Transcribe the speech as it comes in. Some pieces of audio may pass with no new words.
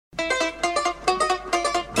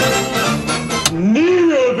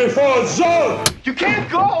Kneel before Zod! You can't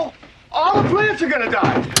go! All the plants are gonna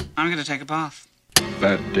die! I'm gonna take a bath.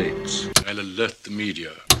 Bad dates. I'll alert the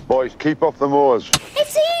media. Boys, keep off the moors.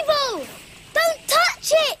 It's evil! Don't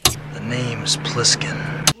touch it! The name's Pliskin.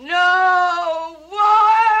 No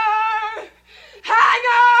war! Hanger!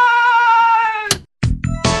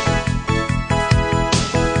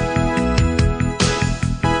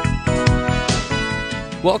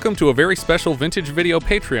 Welcome to a very special Vintage Video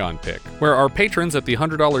Patreon pick, where our patrons at the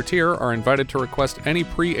 $100 tier are invited to request any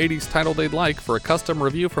pre-80s title they'd like for a custom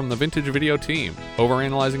review from the Vintage Video team,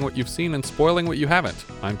 overanalyzing what you've seen and spoiling what you haven't.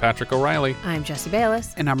 I'm Patrick O'Reilly. I'm Jesse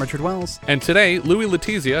Bayless. And I'm Richard Wells. And today, Louis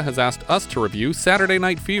Letizia has asked us to review Saturday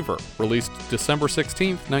Night Fever, released December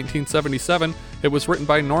 16th, 1977. It was written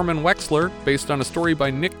by Norman Wexler, based on a story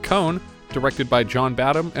by Nick Cohn, directed by John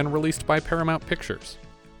Badham, and released by Paramount Pictures.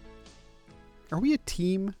 Are we a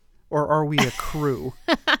team or are we a crew?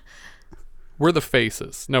 We're the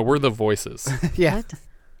faces. No, we're the voices. Yeah. What?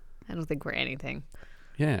 I don't think we're anything.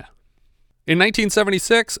 Yeah. In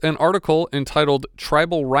 1976, an article entitled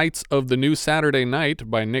Tribal Rights of the New Saturday Night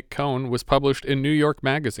by Nick Cohn was published in New York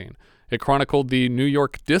Magazine. It chronicled the New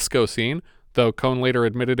York disco scene, though Cohn later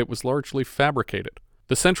admitted it was largely fabricated.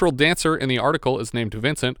 The central dancer in the article is named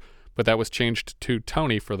Vincent, but that was changed to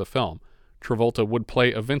Tony for the film. Travolta would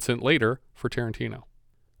play a Vincent later for Tarantino.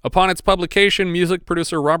 Upon its publication, music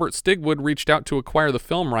producer Robert Stigwood reached out to acquire the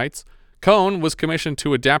film rights. Cohn was commissioned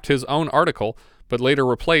to adapt his own article, but later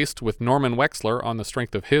replaced with Norman Wexler on the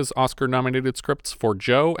strength of his Oscar-nominated scripts for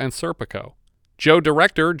Joe and Serpico. Joe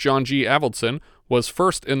director John G. Avildsen was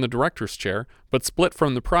first in the director's chair, but split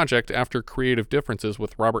from the project after creative differences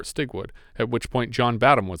with Robert Stigwood, at which point John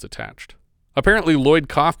Badham was attached. Apparently, Lloyd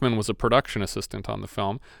Kaufman was a production assistant on the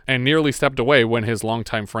film and nearly stepped away when his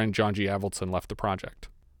longtime friend John G. Avildsen left the project.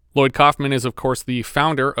 Lloyd Kaufman is, of course, the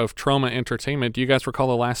founder of Troma Entertainment. Do you guys recall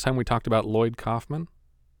the last time we talked about Lloyd Kaufman?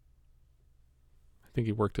 I think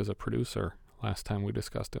he worked as a producer last time we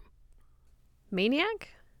discussed him. Maniac?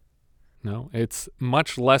 No, it's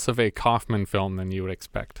much less of a Kaufman film than you would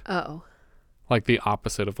expect. Oh. Like the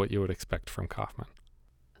opposite of what you would expect from Kaufman.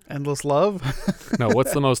 Endless Love? No,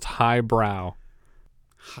 what's the most highbrow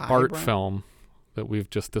art film that we've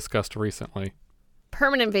just discussed recently?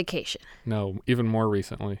 Permanent Vacation. No, even more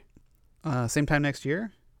recently. Same time next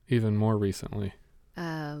year? Even more recently.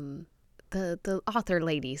 The author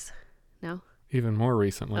ladies. No? Even more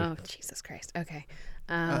recently. Oh, Jesus Christ. Okay.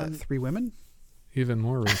 Three Women? Even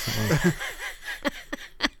more recently.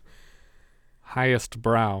 Highest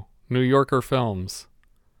Brow. New Yorker Films.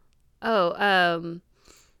 Oh,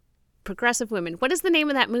 Progressive Women. What is the name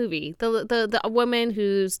of that movie? The woman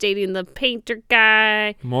who's dating the painter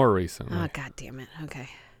guy. More recently. Oh, God damn it. Okay.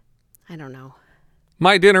 I don't know.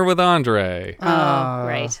 My Dinner with Andre. Oh,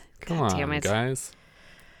 right. Come God on, damn it. guys.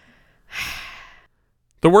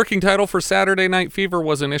 The working title for Saturday Night Fever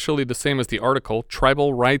was initially the same as the article,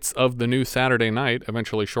 Tribal Rights of the New Saturday Night,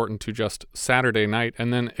 eventually shortened to just Saturday Night,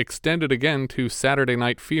 and then extended again to Saturday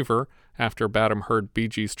Night Fever after Badham heard Bee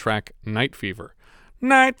Gees' track Night Fever.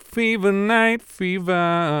 Night Fever, Night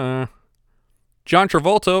Fever. John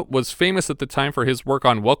Travolta was famous at the time for his work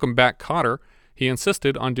on Welcome Back, Kotter. He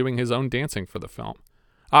insisted on doing his own dancing for the film.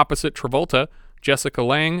 Opposite Travolta, Jessica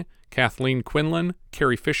Lange, Kathleen Quinlan,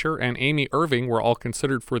 Carrie Fisher, and Amy Irving were all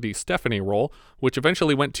considered for the Stephanie role, which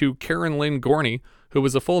eventually went to Karen Lynn Gorney, who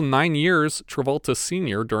was a full 9 years Travolta's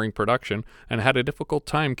senior during production and had a difficult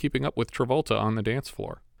time keeping up with Travolta on the dance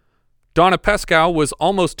floor. Donna Pescow was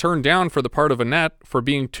almost turned down for the part of Annette for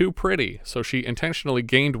being too pretty, so she intentionally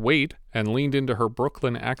gained weight and leaned into her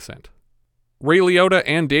Brooklyn accent. Ray Liotta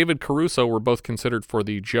and David Caruso were both considered for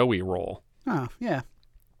the Joey role. Oh, yeah.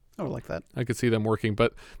 I would like that. I could see them working,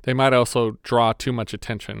 but they might also draw too much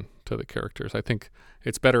attention to the characters. I think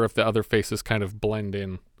it's better if the other faces kind of blend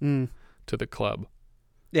in to the club.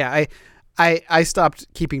 Yeah, I stopped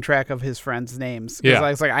keeping track of his friends' names because I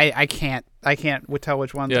was like, I can't tell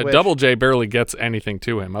which one's which. Double J barely gets anything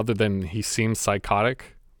to him other than he seems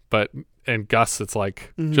psychotic, and Gus, it's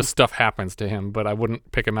like just stuff happens to him, but I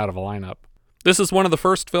wouldn't pick him out of a lineup. This is one of the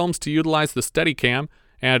first films to utilize the Steadicam,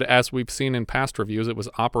 and as we've seen in past reviews, it was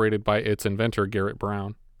operated by its inventor, Garrett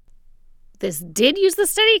Brown. This did use the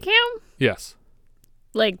Steadicam? Yes.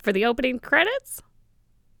 Like for the opening credits?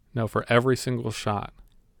 No, for every single shot.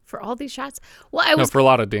 For all these shots? Well, for a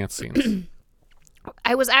lot of dance scenes.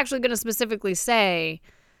 I was actually going to specifically say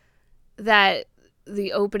that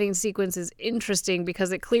the opening sequence is interesting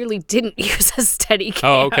because it clearly didn't use a Steadicam.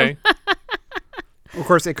 Oh, okay. Of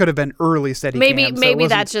course, it could have been early Steadicam. Maybe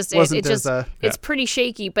that's just it. It's pretty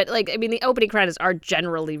shaky, but the opening credits are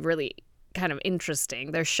generally really kind of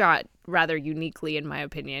interesting. They're shot rather uniquely, in my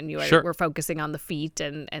opinion. We're focusing on the feet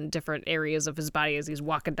and different areas of his body as he's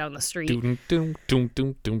walking down the street.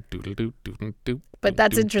 But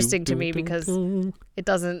that's interesting to me because it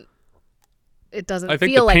doesn't I think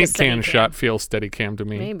feel the like a paint steady can shot feels Steadicam to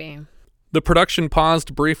me. Maybe. The production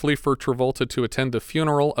paused briefly for Travolta to attend the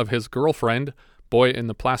funeral of his girlfriend, Boy in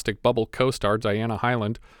the Plastic Bubble co-star Diana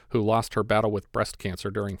Hyland, who lost her battle with breast cancer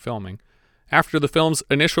during filming. After the film's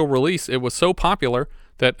initial release, it was so popular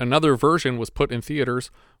that another version was put in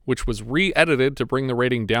theaters, which was re-edited to bring the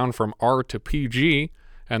rating down from R to PG,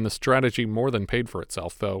 and the strategy more than paid for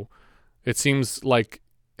itself, though it seems like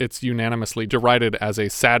it's unanimously derided as a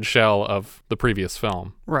sad shell of the previous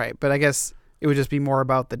film. Right, but I guess it would just be more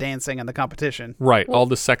about the dancing and the competition. Right, all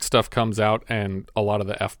the sex stuff comes out and a lot of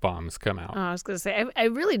the F-bombs come out. I was going to say, I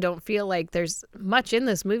really don't feel like there's much in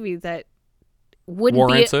this movie that wouldn't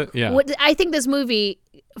warrants be it. Yeah, I think this movie,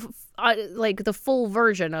 like the full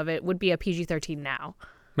version of it, would be a PG-13 now.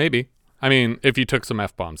 Maybe. I mean, if you took some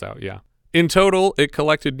F-bombs out, yeah. In total, it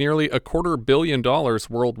collected nearly $250 million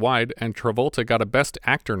worldwide, and Travolta got a Best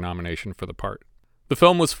Actor nomination for the part. The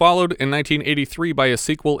film was followed in 1983 by a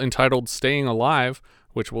sequel entitled Staying Alive,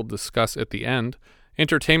 which we'll discuss at the end.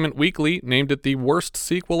 Entertainment Weekly named it the worst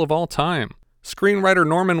sequel of all time. Screenwriter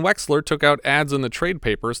Norman Wexler took out ads in the trade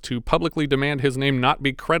papers to publicly demand his name not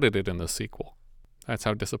be credited in the sequel. That's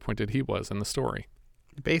how disappointed he was in the story.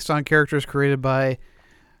 Based on characters created by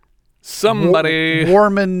somebody.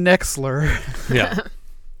 Norman Wexler. Yeah.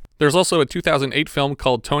 There's also a 2008 film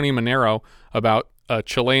called Tony Manero about a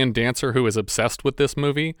Chilean dancer who is obsessed with this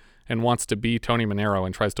movie and wants to be Tony Manero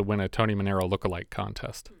and tries to win a Tony Manero lookalike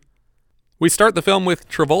contest. We start the film with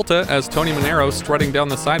Travolta as Tony Manero strutting down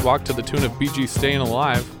the sidewalk to the tune of Bee Gees' Stayin'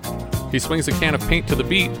 Alive. He swings a can of paint to the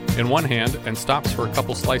beat in one hand and stops for a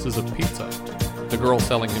couple slices of pizza. The girl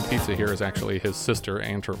selling him pizza here is actually his sister,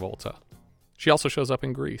 Ann Travolta. She also shows up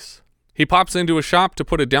in Grease. He pops into a shop to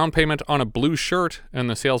put a down payment on a blue shirt, and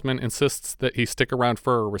the salesman insists that he stick around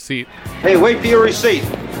for a receipt. Hey, wait for your receipt.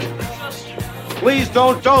 Please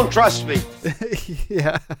don't trust me.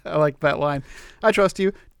 Yeah, I like that line. I trust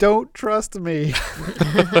you. Don't trust me.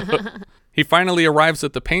 He finally arrives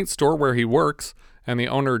at the paint store where he works, and the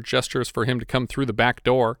owner gestures for him to come through the back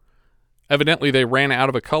door. Evidently, they ran out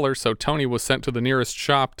of a color, so Tony was sent to the nearest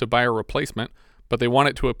shop to buy a replacement, but they want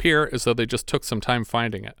it to appear as though they just took some time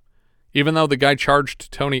finding it. Even though the guy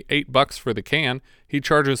charged Tony $8 for the can, he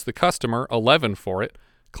charges the customer $11 for it,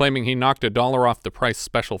 claiming he knocked $1 off the price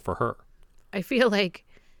special for her. I feel like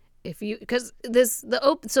because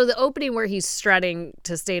the opening where he's strutting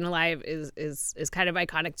to Stayin' Alive is kind of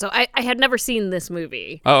iconic. So I had never seen this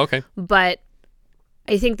movie. Oh, okay. But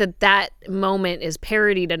I think that moment is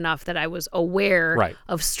parodied enough that I was aware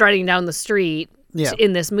of strutting down the street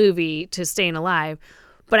in this movie to Stayin' Alive.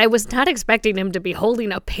 But I was not expecting him to be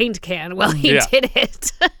holding a paint can while he did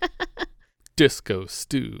it. Disco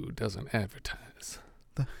Stew doesn't advertise.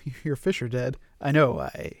 Your fish are dead. I know.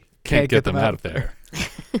 I can't get them out of there.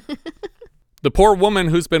 The poor woman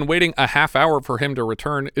who's been waiting a half hour for him to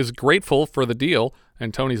return is grateful for the deal,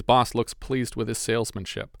 and Tony's boss looks pleased with his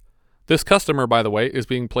salesmanship. This customer, by the way, is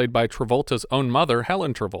being played by Travolta's own mother,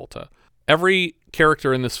 Helen Travolta. Every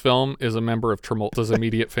character in this film is a member of Travolta's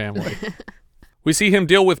immediate family. We see him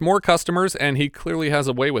deal with more customers, and he clearly has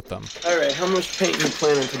a way with them. All right, how much paint you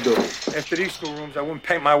planning to do? After these two rooms, I wouldn't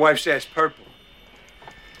paint my wife's ass purple.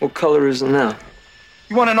 What color is it now?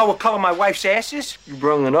 You want to know what color my wife's ass is? You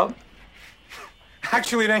brung it up?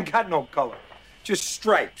 Actually, it ain't got no color. Just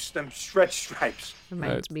stripes, them stretch stripes.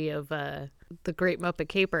 Reminds me of the Great Muppet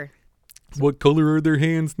Caper. What color are their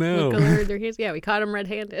hands now? What color are their hands? Yeah, we caught him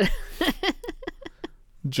red-handed.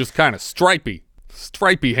 Just kind of stripy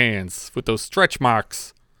hands with those stretch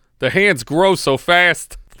marks. The hands grow so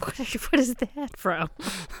fast. What is that from?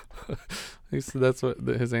 That's what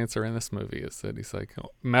his answer in this movie is. That he's like, oh,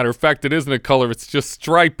 matter of fact, it isn't a color. It's just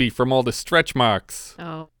stripy from all the stretch marks.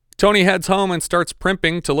 Oh. Tony heads home and starts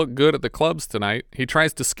primping to look good at the clubs tonight. He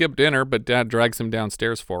tries to skip dinner, but Dad drags him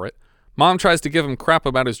downstairs for it. Mom tries to give him crap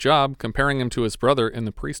about his job, comparing him to his brother in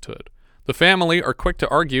the priesthood. The family are quick to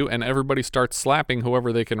argue, and everybody starts slapping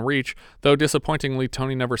whoever they can reach, though disappointingly,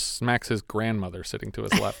 Tony never smacks his grandmother sitting to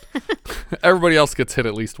his left. Everybody else gets hit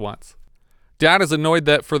at least once. Dad is annoyed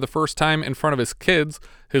that for the first time in front of his kids,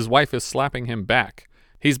 his wife is slapping him back.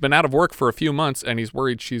 He's been out of work for a few months, and he's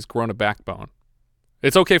worried she's grown a backbone.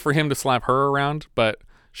 It's okay for him to slap her around, but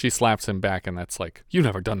she slaps him back, and that's like, you've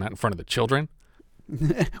never done that in front of the children.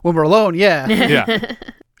 When we're alone, yeah. Yeah.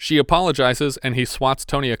 She apologizes, and he swats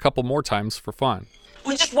Tony a couple more times for fun.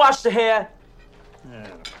 We just washed the hair. Yeah.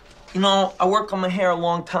 You know, I work on my hair a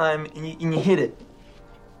long time, and you hit it.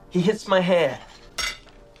 He hits my hair.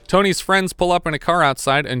 Tony's friends pull up in a car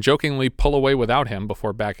outside and jokingly pull away without him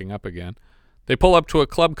before backing up again. They pull up to a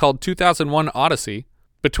club called 2001 Odyssey.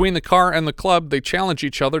 Between the car and the club, they challenge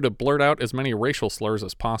each other to blurt out as many racial slurs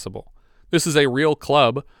as possible. This is a real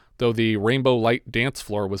club, though the Rainbow Light dance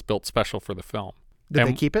floor was built special for the film. Did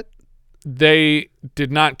they keep it? They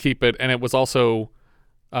did not keep it, and it was also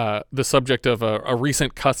the subject of a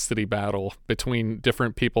recent custody battle between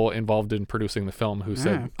different people involved in producing the film who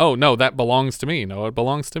said, oh, no, that belongs to me. No, it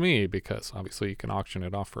belongs to me, because obviously you can auction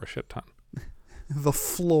it off for a shit ton. The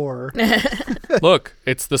floor. Look,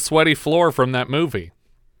 it's the sweaty floor from that movie.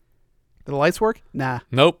 Do the lights work? Nah.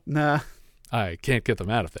 Nope. Nah. I can't get them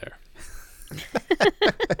out of there.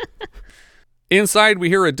 Inside, we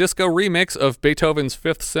hear a disco remix of Beethoven's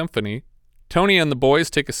Fifth Symphony. Tony and the boys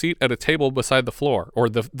take a seat at a table beside the floor, or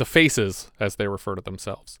the faces, as they refer to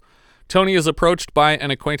themselves. Tony is approached by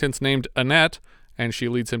an acquaintance named Annette, and she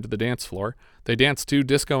leads him to the dance floor. They dance to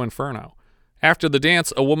Disco Inferno. After the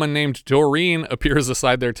dance, a woman named Doreen appears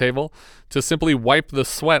beside their table to simply wipe the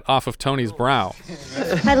sweat off of Tony's brow.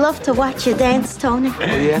 I love to watch you dance, Tony. Oh,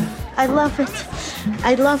 yeah? I love it.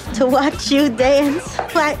 I love to watch you dance.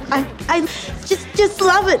 I just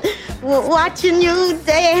love it, watching you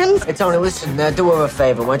dance. Hey, Tony, listen, do her a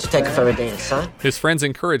favor. Why don't you take her for a dance, huh? His friends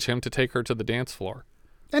encourage him to take her to the dance floor.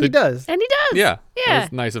 And he does. And he does. Yeah.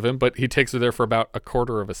 That's nice of him, but he takes her there for about a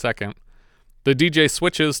quarter of a second. The DJ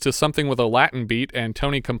switches to something with a Latin beat, and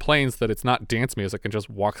Tony complains that it's not dance music and just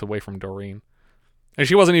walks away from Doreen. And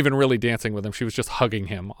she wasn't even really dancing with him. She was just hugging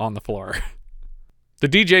him on the floor. The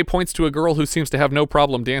DJ points to a girl who seems to have no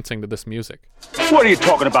problem dancing to this music. What are you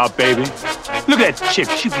talking about, baby? Look at that chick.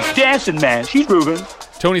 She be dancing, man. She's grooving.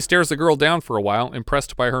 Tony stares the girl down for a while,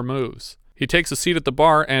 impressed by her moves. He takes a seat at the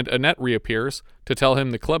bar, and Annette reappears to tell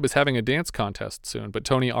him the club is having a dance contest soon, but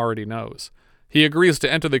Tony already knows. He agrees to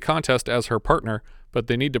enter the contest as her partner, but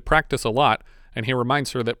they need to practice a lot, and he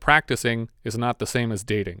reminds her that practicing is not the same as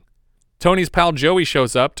dating. Tony's pal Joey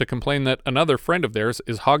shows up to complain that another friend of theirs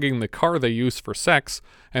is hogging the car they use for sex,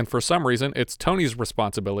 and for some reason it's Tony's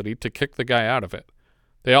responsibility to kick the guy out of it.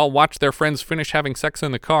 They all watch their friends finish having sex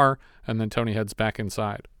in the car, and then Tony heads back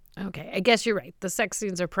inside. Okay, I guess you're right. The sex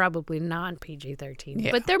scenes are probably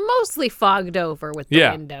non-PG-13, but they're mostly fogged over with the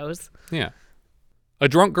windows. Yeah. A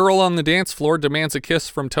drunk girl on the dance floor demands a kiss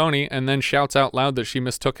from Tony and then shouts out loud that she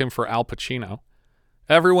mistook him for Al Pacino.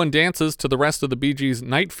 Everyone dances to the rest of the Bee Gees'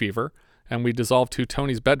 Night Fever, and we dissolve to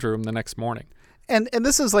Tony's bedroom the next morning. And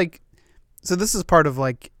this is like, so this is part of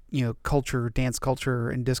like, you know, culture, dance culture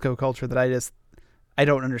and disco culture that I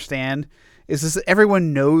don't understand. Is this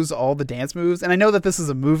everyone knows all the dance moves? And I know that this is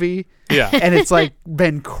a movie. Yeah. And it's like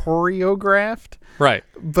been choreographed. Right.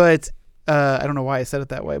 But I don't know why I said it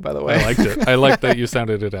that way, by the way. I liked it. I liked that you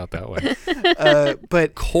sounded it out that way.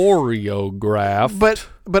 But choreographed.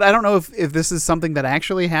 But I don't know if this is something that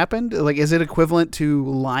actually happened. Like, is it equivalent to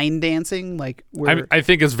line dancing? Like, where... I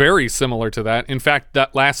think it's very similar to that. In fact,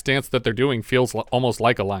 that last dance that they're doing feels almost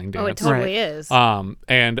like a line dance. Oh, it totally is.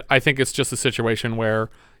 And I think it's just a situation where,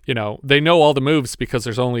 you know, they know all the moves because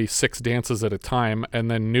there's only 6 dances at a time, and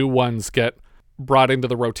then new ones get brought into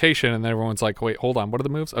the rotation, and then everyone's like, wait, hold on, what are the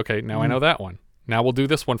moves? Okay, now I know that one. Now we'll do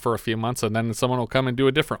this one for a few months, and then someone will come and do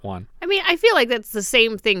a different one. I mean, I feel like that's the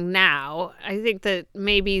same thing now. I think that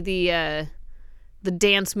maybe the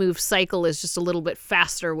dance move cycle is just a little bit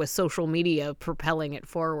faster with social media propelling it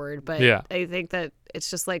forward. But yeah. I think that it's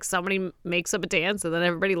just like somebody makes up a dance and then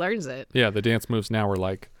everybody learns it. Yeah, the dance moves now are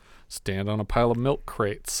like stand on a pile of milk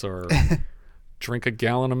crates or drink a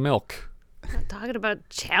gallon of milk. I'm not talking about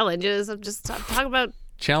challenges. I'm talking about...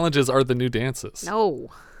 Challenges are the new dances. No.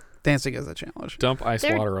 Dancing is a challenge. Dump ice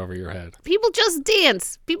water over your head. People just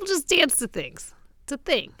dance. People just dance to things. It's a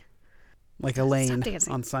thing. Like Elaine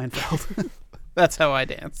on Seinfeld. That's how I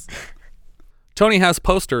dance. Tony has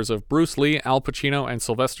posters of Bruce Lee, Al Pacino, and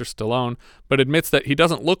Sylvester Stallone, but admits that he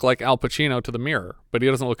doesn't look like Al Pacino to the mirror, but he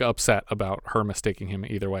doesn't look upset about her mistaking him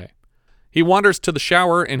either way. He wanders to the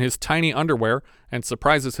shower in his tiny underwear and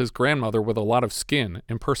surprises his grandmother with a lot of skin,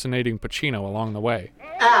 impersonating Pacino along the way.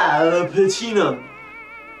 Al Pacino.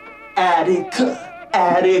 Attica,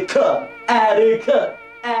 Attica, Attica,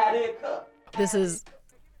 Attica. This is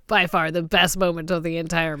by far the best moment of the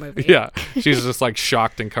entire movie. Yeah, she's just like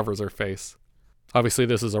shocked and covers her face. Obviously,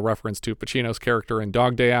 this is a reference to Pacino's character in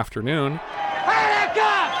Dog Day Afternoon.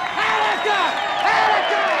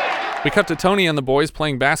 We cut to Tony and the boys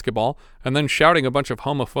playing basketball and then shouting a bunch of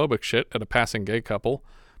homophobic shit at a passing gay couple.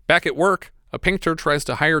 Back at work, a painter tries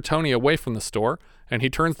to hire Tony away from the store, and he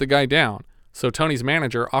turns the guy down. So Tony's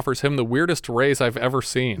manager offers him the weirdest raise I've ever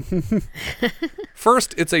seen.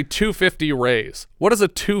 First, it's a $2.50 raise. What does a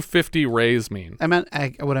 $2.50 raise mean?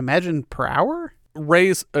 I would imagine per hour?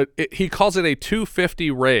 Raise, he calls it a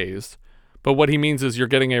 $2.50 raise, but what he means is you're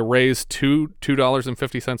getting a raise to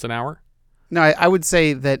 $2.50 an hour? No, I would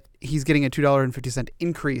say that he's getting a $2.50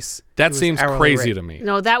 increase. That seems crazy to me.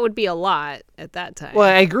 No, that would be a lot at that time. Well,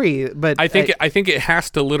 I agree, but I think it has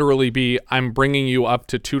to literally be I'm bringing you up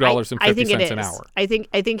to $2.50 an hour.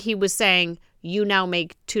 I think he was saying you now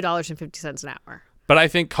make $2.50 an hour. But I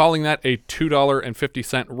think calling that a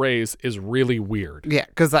 $2.50 raise is really weird. Yeah,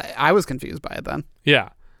 because I was confused by it then. Yeah,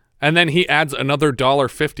 and then he adds another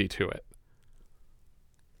 $1.50 to it.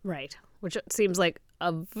 Right, which seems like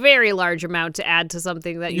a very large amount to add to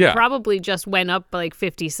something that you probably just went up by like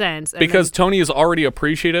 50 cents. Because Tony is already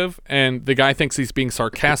appreciative, and the guy thinks he's being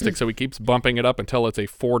sarcastic, so he keeps bumping it up until it's a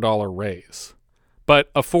 $4 raise. But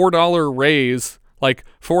a $4 raise, like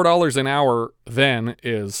 $4 an hour then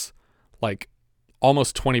is like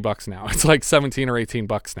almost $20 now. It's like 17 or 18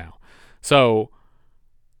 bucks now. So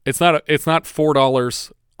it's not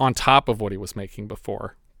 $4 on top of what he was making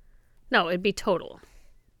before. No, it'd be total.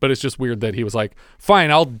 But it's just weird that he was like, fine,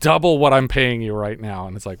 I'll double what I'm paying you right now.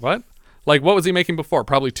 And it's like, what? Like, what was he making before?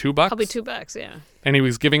 Probably $2? Probably $2, yeah. And he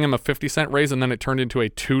was giving him a 50-cent raise, and then it turned into a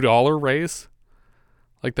 $2 raise?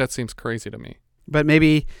 Like, that seems crazy to me. But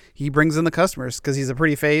maybe he brings in the customers because he's a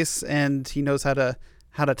pretty face and he knows how to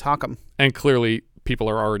talk them. And clearly, people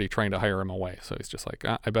are already trying to hire him away. So he's just like,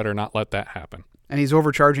 I better not let that happen. And he's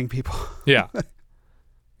overcharging people. Yeah.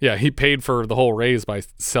 Yeah, he paid for the whole raise by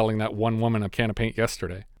selling that one woman a can of paint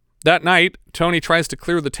yesterday. That night, Tony tries to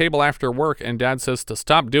clear the table after work, and Dad says to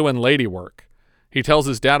stop doing lady work. He tells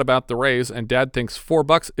his dad about the raise, and Dad thinks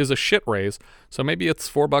 $4 is a shit raise, so maybe it's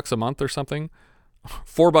 $4 a month or something.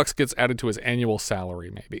 $4 gets added to his annual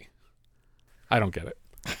salary, maybe. I don't get it.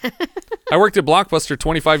 I worked at Blockbuster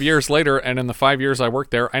 25 years later, and in the 5 years I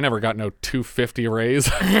worked there, I never got no $2.50 raise,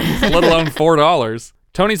 let alone $4.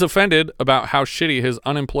 Tony's offended about how shitty his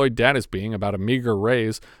unemployed dad is being about a meager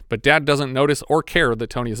raise, but Dad doesn't notice or care that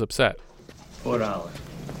Tony is upset. $4.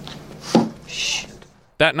 Shit.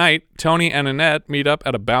 That night, Tony and Annette meet up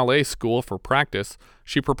at a ballet school for practice.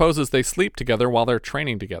 She proposes they sleep together while they're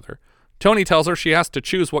training together. Tony tells her she has to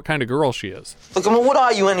choose what kind of girl she is. Look, I mean, what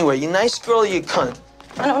are you anyway? You nice girl or you cunt?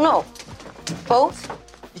 I don't know. Both?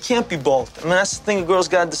 You can't be both. I mean, that's the thing a girl's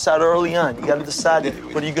got to decide early on. You got to decide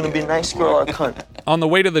whether you're going to be a nice girl or a cunt. On the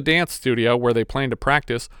way to the dance studio where they plan to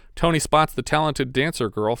practice, Tony spots the talented dancer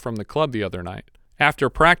girl from the club the other night. After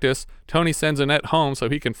practice, Tony sends Annette home so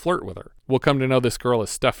he can flirt with her. We'll come to know this girl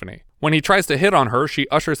as Stephanie. When he tries to hit on her, she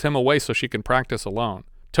ushers him away so she can practice alone.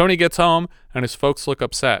 Tony gets home, and his folks look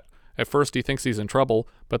upset. At first, he thinks he's in trouble,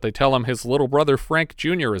 but they tell him his little brother Frank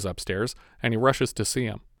Jr. is upstairs, and he rushes to see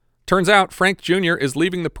him. Turns out Frank Jr. is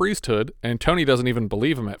leaving the priesthood, and Tony doesn't even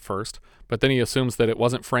believe him at first, but then he assumes that it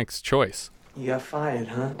wasn't Frank's choice. You got fired,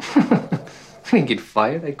 huh? I didn't get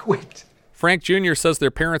fired, I quit. Frank Jr. says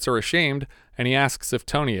their parents are ashamed, and he asks if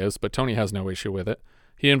Tony is, but Tony has no issue with it.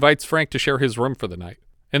 He invites Frank to share his room for the night.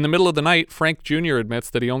 In the middle of the night, Frank Jr. admits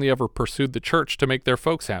that he only ever pursued the church to make their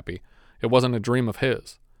folks happy. It wasn't a dream of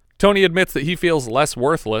his. Tony admits that he feels less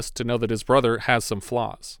worthless to know that his brother has some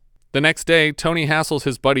flaws. The next day, Tony hassles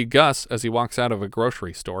his buddy Gus as he walks out of a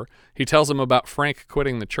grocery store. He tells him about Frank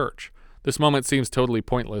quitting the church. This moment seems totally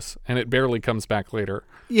pointless, and it barely comes back later.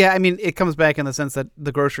 Yeah, I mean, it comes back in the sense that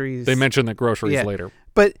the groceries... They mention the groceries later.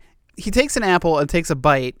 But he takes an apple and takes a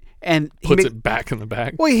bite, and... Puts it back in the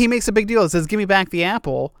bag? Well, he makes a big deal. It says, give me back the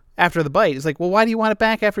apple after the bite. It's like, well, why do you want it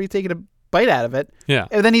back after you've taken a bite out of it? Yeah.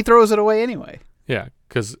 And then he throws it away anyway. Yeah,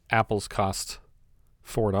 because apples cost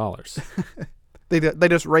 $4. They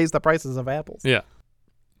just raise the prices of apples. Yeah.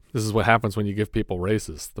 This is what happens when you give people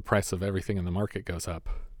raises. The price of everything in the market goes up.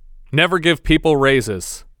 Never give people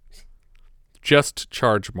raises. Just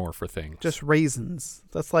charge more for things. Just raisins.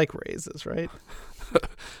 That's like raises, right?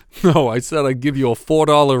 No, I said I'd give you a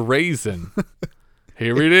 $4 raisin.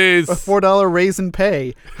 Here it is. A $4 raisin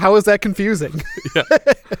pay. How is that confusing? Yeah.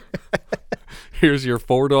 Here's your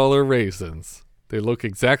 $4 raisins. They look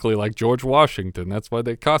exactly like George Washington. That's why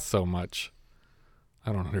they cost so much.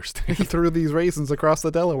 I don't understand. He threw these raisins across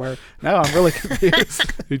the Delaware. Now I'm really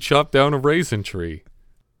confused. He chopped down a raisin tree.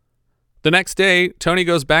 The next day, Tony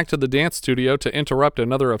goes back to the dance studio to interrupt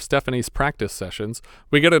another of Stephanie's practice sessions.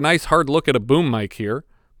 We get a nice hard look at a boom mic here,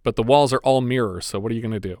 but the walls are all mirrors, so what are you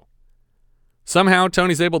going to do? Somehow,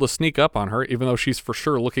 Tony's able to sneak up on her, even though she's for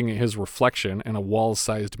sure looking at his reflection in a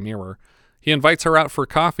wall-sized mirror. He invites her out for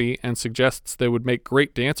coffee and suggests they would make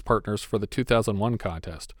great dance partners for the 2001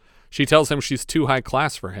 contest. She tells him she's too high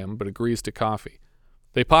class for him, but agrees to coffee.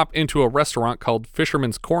 They pop into a restaurant called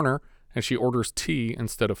Fisherman's Corner, and she orders tea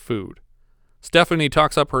instead of food. Stephanie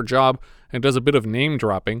talks up her job and does a bit of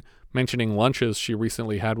name-dropping, mentioning lunches she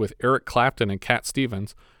recently had with Eric Clapton and Cat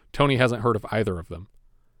Stevens. Tony hasn't heard of either of them.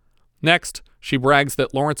 Next, she brags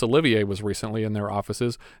that Laurence Olivier was recently in their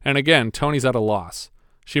offices, and again, Tony's at a loss.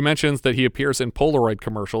 She mentions that he appears in Polaroid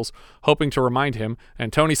commercials, hoping to remind him,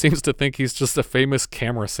 and Tony seems to think he's just a famous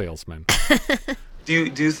camera salesman. Do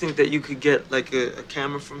you think that you could get like a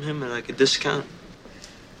camera from him at like a discount?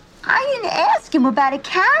 I didn't ask him about a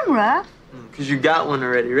camera. Because you got one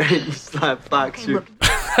already, right? You slap box you.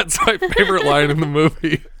 That's my favorite line in the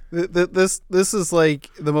movie. This is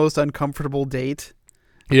like the most uncomfortable date.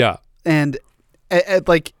 Yeah. And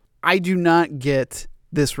like, I do not get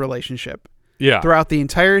this relationship. Yeah. Throughout the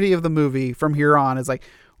entirety of the movie from here on, it's like,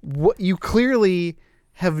 what, you clearly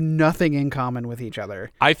have nothing in common with each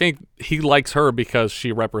other. I think he likes her because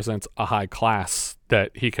she represents a high class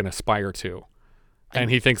that he can aspire to.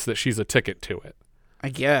 And he thinks that she's a ticket to it. I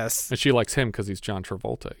guess. And she likes him because he's John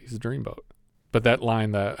Travolta. He's a dreamboat. But that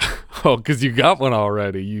line that, oh, because you got one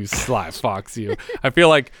already, you sly fox, you. I feel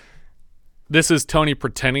like this is Tony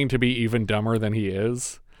pretending to be even dumber than he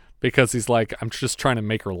is. Because he's like, I'm just trying to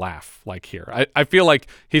make her laugh, like here. I feel like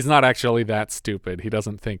he's not actually that stupid. He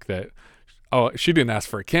doesn't think that, oh, she didn't ask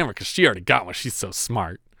for a camera because she already got one. She's so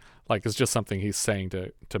smart. Like, it's just something he's saying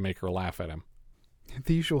to make her laugh at him.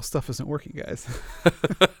 The usual stuff isn't working, guys.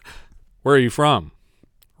 Where are you from?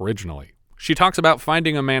 Originally. She talks about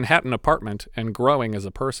finding a Manhattan apartment and growing as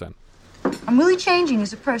a person. I'm really changing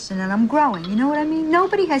as a person, and I'm growing. You know what I mean?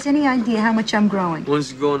 Nobody has any idea how much I'm growing.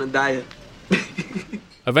 Once you go on a diet.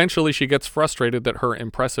 Eventually, she gets frustrated that her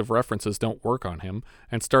impressive references don't work on him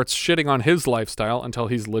and starts shitting on his lifestyle until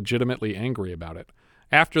he's legitimately angry about it.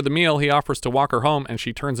 After the meal, he offers to walk her home and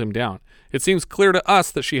she turns him down. It seems clear to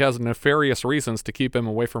us that she has nefarious reasons to keep him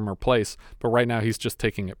away from her place, but right now he's just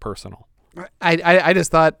taking it personal. I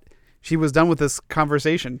just thought she was done with this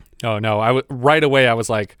conversation. Oh, no. Right away, I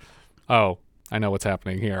was like, oh, I know what's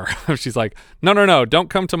happening here. She's like, no,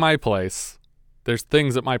 don't come to my place. There's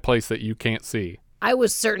things at my place that you can't see. I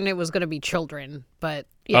was certain it was going to be children, but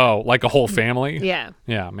yeah. Oh, like a whole family? Yeah.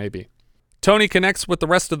 Yeah, maybe. Tony connects with the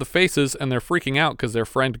rest of the faces, and they're freaking out because their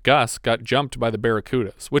friend Gus got jumped by the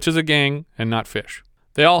Barracudas, which is a gang and not fish.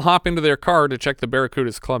 They all hop into their car to check the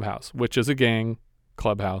Barracudas clubhouse, which is a gang,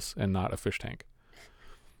 clubhouse, and not a fish tank.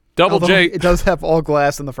 Although it does have all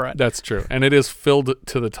glass in the front. That's true. And it is filled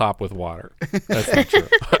to the top with water. That's not true.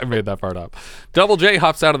 I made that part up. Double J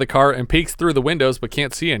hops out of the car and peeks through the windows but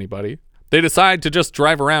can't see anybody. They decide to just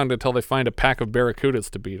drive around until they find a pack of Barracudas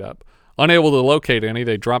to beat up. Unable to locate any,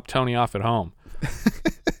 they drop Tony off at home.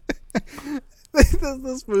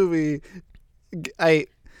 This movie,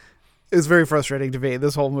 it's very frustrating to me,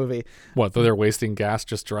 this whole movie. What, they're wasting gas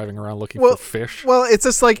just driving around looking for fish? Well, it's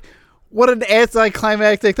just like, what an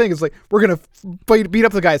anticlimactic thing. It's like, we're going to beat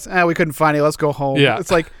up the guys. We couldn't find it. Let's go home. Yeah.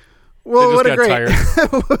 It's like, well, what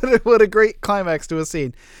a what a great climax to a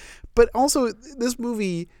scene. But also, this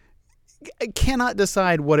movie cannot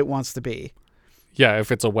decide what it wants to be. Yeah,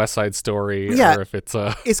 if it's a West Side Story or if it's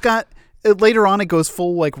a... It's got... Later on, it goes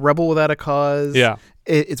full, like, Rebel Without a Cause. Yeah.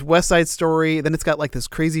 It's West Side Story. Then it's got, like, this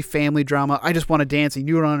crazy family drama. I just want to dance and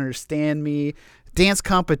you don't understand me. Dance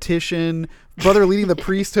competition. Brother leading the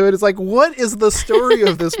priesthood. It's like, what is the story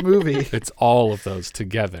of this movie? It's all of those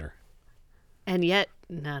together. And yet,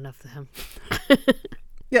 none of them.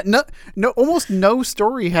 Yeah, no, almost no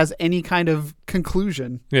story has any kind of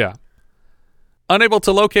conclusion. Yeah. Unable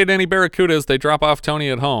to locate any Barracudas, they drop off Tony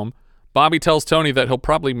at home. Bobby tells Tony that he'll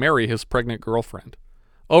probably marry his pregnant girlfriend.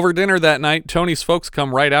 Over dinner that night, Tony's folks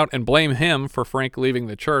come right out and blame him for Frank leaving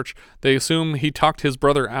the church. They assume he talked his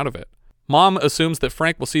brother out of it. Mom assumes that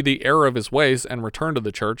Frank will see the error of his ways and return to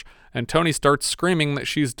the church, and Tony starts screaming that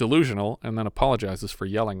she's delusional and then apologizes for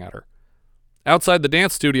yelling at her. Outside the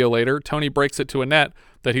dance studio later, Tony breaks it to Annette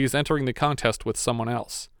that he's entering the contest with someone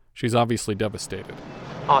else. She's obviously devastated.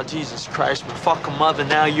 Oh, Jesus Christ, my fucking mother,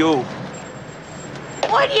 now you.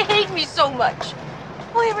 Why do you hate me so much?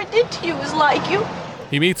 All I ever did to you was like you.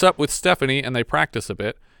 He meets up with Stephanie and they practice a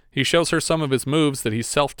bit. He shows her some of his moves that he's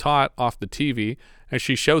self-taught off the TV, and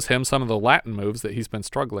she shows him some of the Latin moves that he's been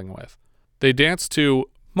struggling with. They dance to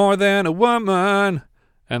More Than a Woman,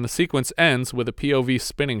 and the sequence ends with a POV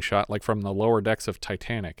spinning shot like from the lower decks of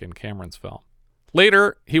Titanic in Cameron's film.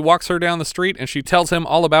 Later, he walks her down the street and she tells him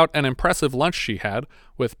all about an impressive lunch she had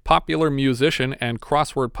with popular musician and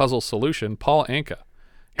crossword puzzle solution Paul Anka.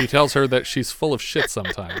 He tells her that she's full of shit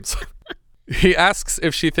sometimes. He asks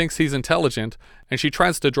if she thinks he's intelligent, and she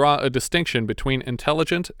tries to draw a distinction between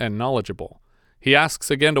intelligent and knowledgeable. He asks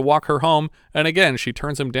again to walk her home, and again she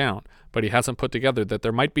turns him down, but he hasn't put together that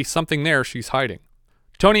there might be something there she's hiding.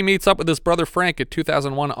 Tony meets up with his brother Frank at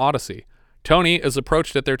 2001 Odyssey. Tony is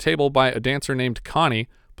approached at their table by a dancer named Connie,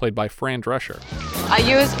 played by Fran Drescher. Are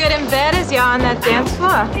you as good in bed as you are on that dance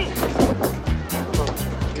floor?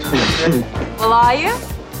 Well, are you?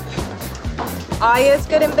 Are you as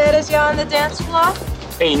good in bed as you are on the dance floor?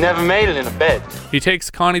 Hey, you never made it in a bed. He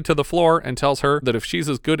takes Connie to the floor and tells her that if she's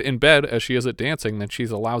as good in bed as she is at dancing, then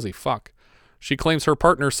she's a lousy fuck. She claims her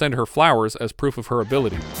partner sent her flowers as proof of her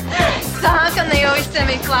ability. So how come they always send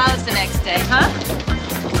me flowers the next day, huh?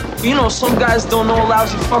 You know, some guys don't know a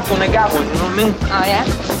lousy fuck when they got one, you know what I mean? Oh,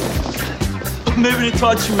 yeah? Maybe they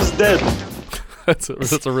thought she was dead. That's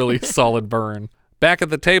a really solid burn. Back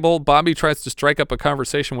at the table, Bobby tries to strike up a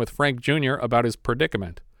conversation with Frank Jr. about his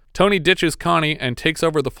predicament. Tony ditches Connie and takes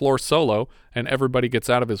over the floor solo, and everybody gets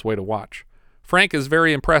out of his way to watch. Frank is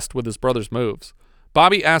very impressed with his brother's moves.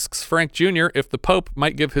 Bobby asks Frank Jr. if the Pope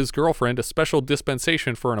might give his girlfriend a special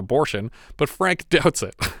dispensation for an abortion, but Frank doubts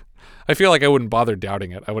it. I feel like I wouldn't bother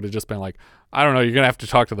doubting it. I would have just been like, I don't know, you're going to have to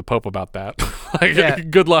talk to the Pope about that.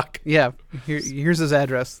 Good luck. Yeah, here's his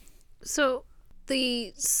address. So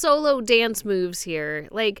the solo dance moves here,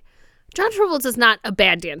 like, John Travolta's not a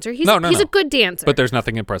bad dancer. He's a good dancer. But there's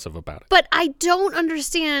nothing impressive about it. But I don't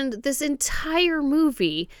understand this entire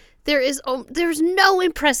movie. There's no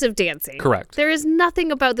impressive dancing. Correct. There is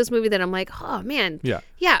nothing about this movie that I'm like, oh man.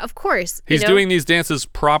 Yeah, of course. He's doing these dances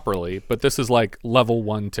properly, but this is like level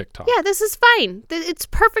 1 TikTok. Yeah, this is fine. It's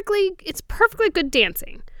perfectly good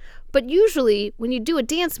dancing. But usually when you do a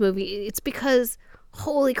dance movie, it's because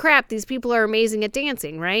holy crap, these people are amazing at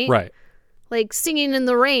dancing, right? Right. Like Singing in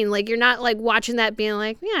the Rain, like you're not like watching that being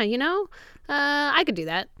like, yeah, I could do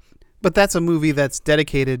that. But that's a movie that's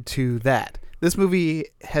dedicated to that. This movie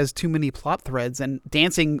has too many plot threads, and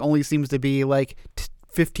dancing only seems to be like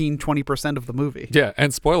 15-20% of the movie. Yeah,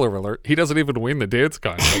 and spoiler alert, he doesn't even win the dance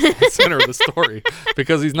contest at the center of the story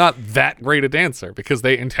because he's not that great a dancer, because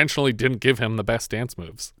they intentionally didn't give him the best dance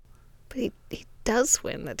moves. But he does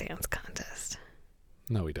win the dance contest.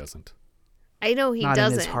 No, he doesn't. I know he Not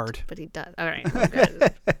doesn't, in his heart. but he does. All right, we've got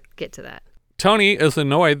to get to that. Tony is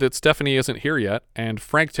annoyed that Stephanie isn't here yet, and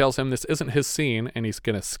Frank tells him this isn't his scene and he's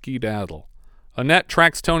going to skedaddle. Annette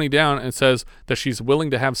tracks Tony down and says that she's willing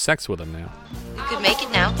to have sex with him now. We could make it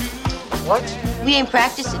now. What? We ain't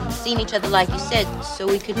practicing, seen each other like you said, so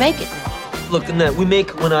we could make it now. Look, Annette, we make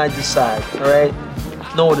it when I decide, all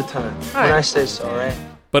right? No other time. When I say so, all right?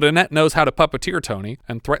 But Annette knows how to puppeteer Tony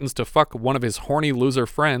and threatens to fuck one of his horny loser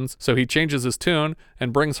friends, so he changes his tune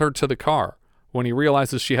and brings her to the car. When he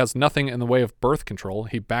realizes she has nothing in the way of birth control,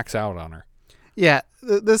 he backs out on her. Yeah,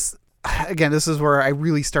 this is where I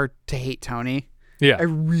really start to hate Tony. Yeah. I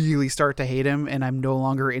really start to hate him, and I'm no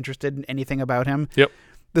longer interested in anything about him. Yep.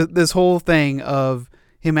 This whole thing of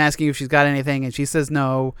him asking if she's got anything, and she says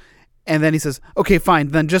no, and then he says, okay, fine,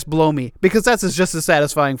 then just blow me, because that's just as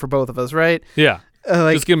satisfying for both of us, right? Yeah.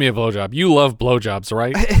 Just give me a blowjob. You love blowjobs,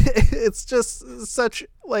 right? It's just such,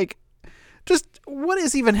 like, just what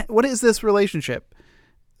is this relationship?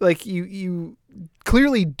 Like, you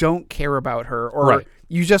clearly don't care about her, or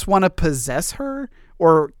you just want to possess her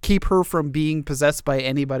or keep her from being possessed by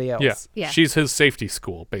anybody else. Yeah. She's his safety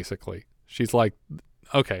school, basically. She's like,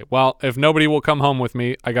 okay, well, if nobody will come home with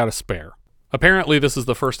me, I got a spare. Apparently, this is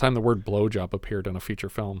the first time the word blowjob appeared in a feature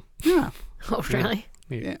film. Yeah. Oh, really?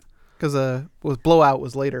 Yeah. Because blowout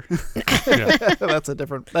was later. Yeah. That's a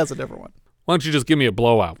different one. Why don't you just give me a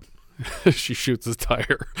blowout? She shoots his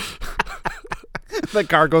tire. The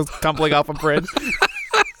car goes tumbling off a bridge.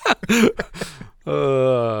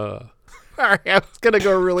 All right, I was going to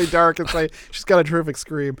go really dark and say she's got a terrific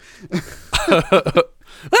scream.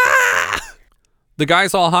 The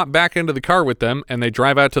guys all hop back into the car with them, and they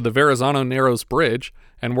drive out to the Verrazano Narrows Bridge,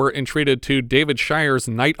 and we're entreated to David Shire's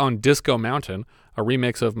Night on Disco Mountain, a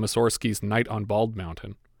remix of Mussorgsky's Night on Bald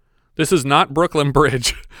Mountain. This is not Brooklyn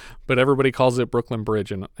Bridge, but everybody calls it Brooklyn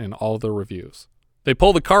Bridge in all the reviews. They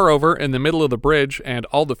pull the car over in the middle of the bridge, and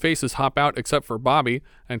all the faces hop out except for Bobby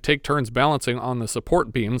and take turns balancing on the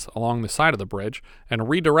support beams along the side of the bridge and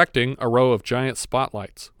redirecting a row of giant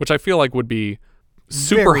spotlights, which I feel like would be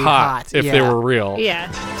super hot if they were real.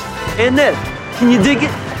 Yeah. And then, can you dig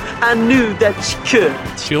it? I knew that you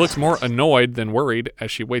could. She looks more annoyed than worried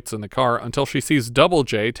as she waits in the car until she sees Double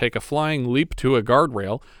J take a flying leap to a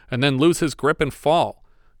guardrail and then lose his grip and fall.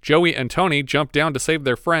 Joey and Tony jump down to save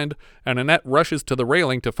their friend, and Annette rushes to the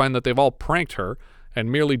railing to find that they've all pranked her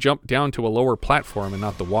and merely jumped down to a lower platform and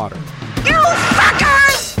not the water. You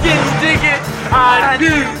fuckers! Get dig it? I knew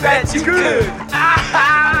that you could.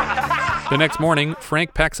 The next morning,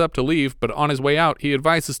 Frank packs up to leave, but on his way out, he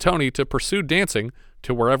advises Tony to pursue dancing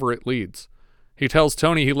to wherever it leads. He tells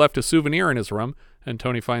Tony he left a souvenir in his room, and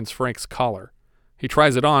Tony finds Frank's collar. He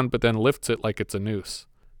tries it on, but then lifts it like it's a noose.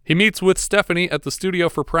 He meets with Stephanie at the studio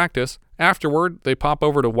for practice. Afterward, they pop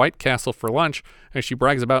over to White Castle for lunch, as she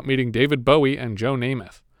brags about meeting David Bowie and Joe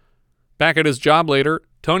Namath. Back at his job later,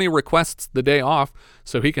 Tony requests the day off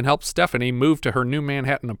so he can help Stephanie move to her new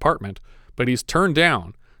Manhattan apartment, but he's turned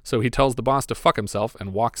down, so he tells the boss to fuck himself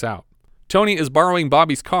and walks out. Tony is borrowing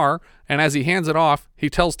Bobby's car, and as he hands it off, he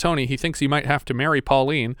tells Tony he thinks he might have to marry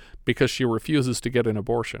Pauline because she refuses to get an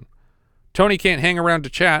abortion. Tony can't hang around to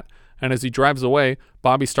chat, and as he drives away,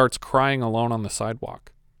 Bobby starts crying alone on the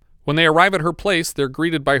sidewalk. When they arrive at her place, they're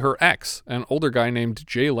greeted by her ex, an older guy named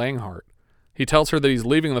Jay Langhart. He tells her that he's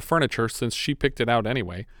leaving the furniture since she picked it out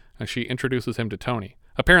anyway, and she introduces him to Tony.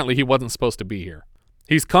 Apparently, he wasn't supposed to be here.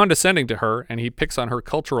 He's condescending to her, and he picks on her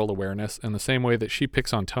cultural awareness in the same way that she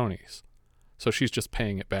picks on Tony's. So she's just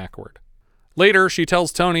paying it backward. Later, she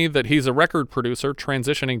tells Tony that he's a record producer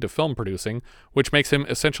transitioning to film producing, which makes him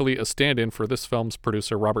essentially a stand-in for this film's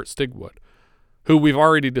producer, Robert Stigwood, who we've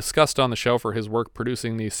already discussed on the show for his work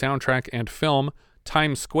producing the soundtrack and film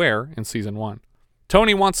Times Square in Season 1.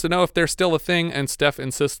 Tony wants to know if they're still a thing, and Steph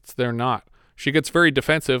insists they're not. She gets very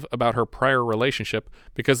defensive about her prior relationship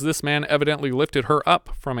because this man evidently lifted her up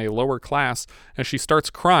from a lower class, and she starts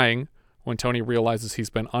crying when Tony realizes he's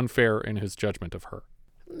been unfair in his judgment of her.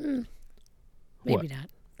 Maybe not.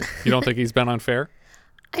 You don't think he's been unfair?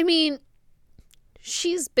 I mean,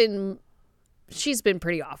 she's been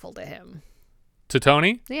pretty awful to him. To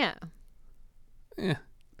Tony? Yeah. Yeah.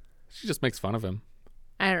 She just makes fun of him.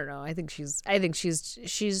 I don't know. I think she's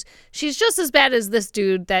just as bad as this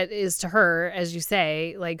dude that is to her, as you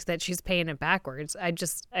say, like that she's paying it backwards. I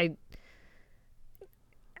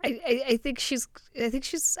think she's a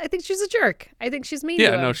jerk. I think she's mean to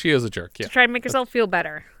him. Yeah, no, she is a jerk. Yeah. To try and make herself feel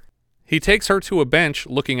better. He takes her to a bench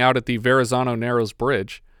looking out at the Verrazano Narrows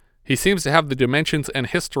Bridge. He seems to have the dimensions and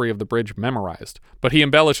history of the bridge memorized, but he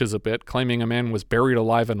embellishes a bit, claiming a man was buried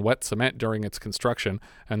alive in wet cement during its construction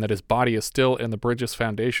and that his body is still in the bridge's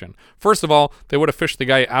foundation. First of all, they would have fished the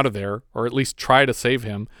guy out of there, or at least try to save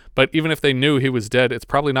him, but even if they knew he was dead, it's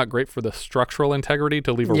probably not great for the structural integrity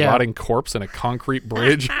to leave a rotting corpse in a concrete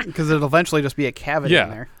bridge. Because it'll eventually just be a cavity in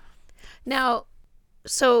there. Now,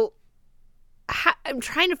 so I'm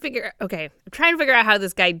trying to figure out how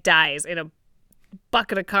this guy dies in a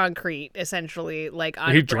bucket of concrete, essentially, like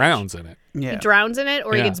on he drowns in it. Yeah. He drowns in it,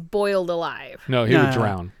 or he gets boiled alive. No, he would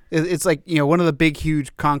drown. It's like, one of the big,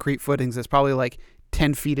 huge concrete footings is probably like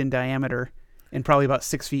 10 feet in diameter and probably about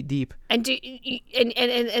 6 feet deep. And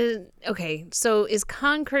okay, so is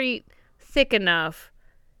concrete thick enough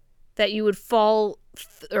that you would fall,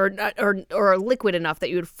 or liquid enough that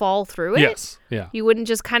you would fall through it? Yes. Yeah. You wouldn't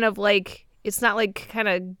just kind of like, it's not like kind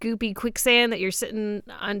of goopy quicksand that you're sitting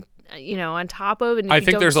on top of. And I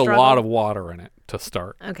think there's a lot of water in it to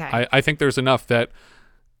start. Okay. I think there's enough that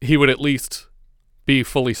he would at least be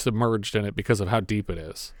fully submerged in it because of how deep it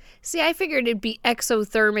is. See, I figured it'd be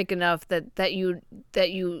exothermic enough that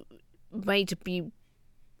you might be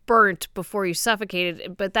burnt before you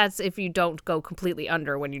suffocated, but that's if you don't go completely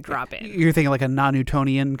under when you drop in. You're thinking like a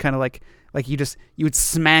non-Newtonian kind of like you would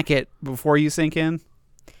smack it before you sink in.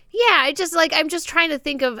 Yeah, I'm just trying to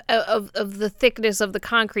think of the thickness of the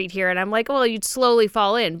concrete here, and I'm like, well, you'd slowly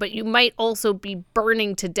fall in, but you might also be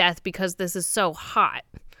burning to death because this is so hot.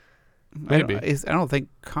 Maybe. I don't think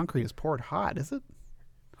concrete is poured hot, is it?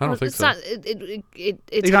 I don't think so.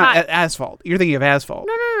 It's You're hot. not asphalt. You're thinking of asphalt.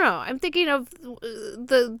 No. I'm thinking of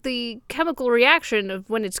the chemical reaction of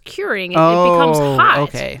when it's curing, and it becomes hot.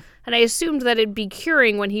 Okay. And I assumed that it'd be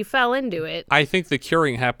curing when he fell into it. I think the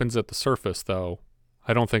curing happens at the surface, though.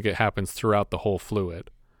 I don't think it happens throughout the whole fluid.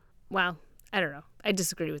 Well, I don't know. I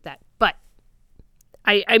disagree with that. But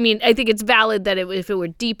I mean, I think it's valid that if it were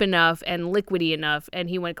deep enough and liquidy enough and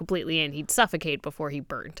he went completely in, he'd suffocate before he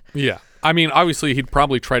burned. Yeah. I mean, obviously, he'd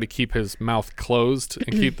probably try to keep his mouth closed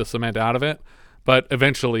and keep the cement out of it. But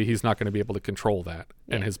eventually, he's not going to be able to control that.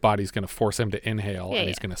 Yeah. And his body's going to force him to inhale, and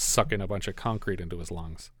he's going to suck in a bunch of concrete into his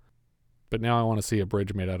lungs. But now I want to see a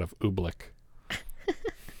bridge made out of oobleck.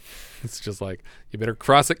 It's just like, you better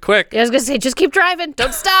cross it quick. Yeah, I was going to say, just keep driving.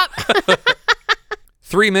 Don't stop.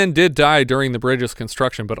 3 men did die during the bridge's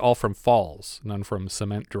construction, but all from falls, none from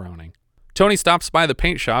cement drowning. Tony stops by the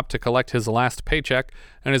paint shop to collect his last paycheck,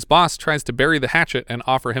 and his boss tries to bury the hatchet and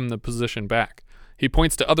offer him the position back. He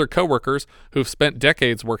points to other coworkers who've spent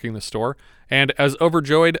decades working the store, and as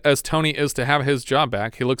overjoyed as Tony is to have his job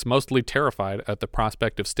back, he looks mostly terrified at the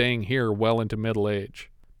prospect of staying here well into middle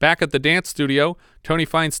age. Back at the dance studio, Tony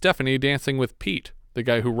finds Stephanie dancing with Pete, the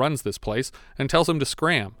guy who runs this place, and tells him to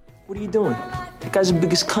scram. What are you doing? That guy's the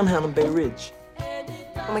biggest cunt hound in Bay Ridge.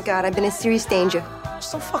 Oh my God, I've been in serious danger.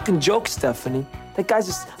 It's no fucking joke, Stephanie. That guy's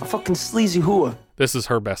a fucking sleazy hooer. This is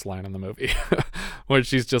her best line in the movie, where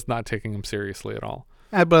she's just not taking him seriously at all.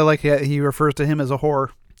 But I like he refers to him as a whore.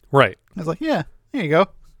 Right. I was like, yeah, there you go.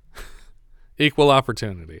 Equal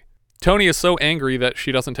opportunity. Tony is so angry that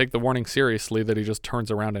she doesn't take the warning seriously that he just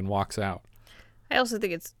turns around and walks out. I also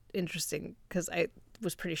think it's interesting because I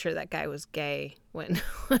was pretty sure that guy was gay when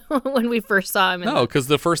when we first saw him. No, because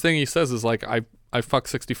the first thing he says is like, I fuck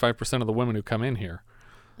 65% of the women who come in here.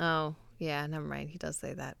 Oh, yeah, never mind. He does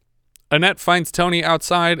say that. Annette finds Tony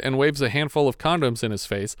outside and waves a handful of condoms in his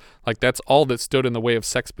face, like that's all that stood in the way of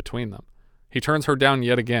sex between them. He turns her down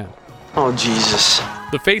yet again. Oh, Jesus.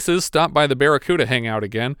 The Faces stop by the Barracuda hangout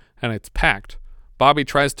again, and it's packed. Bobby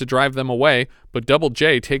tries to drive them away, but Double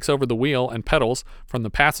J takes over the wheel and pedals from the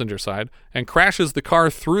passenger side and crashes the car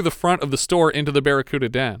through the front of the store into the Barracuda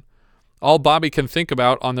den. All Bobby can think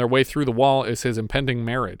about on their way through the wall is his impending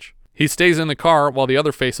marriage. He stays in the car while the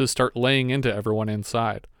other Faces start laying into everyone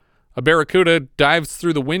inside. A Barracuda dives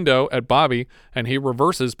through the window at Bobby, and he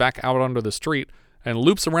reverses back out onto the street and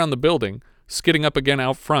loops around the building, skidding up again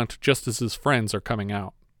out front just as his friends are coming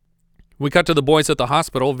out. We cut to the boys at the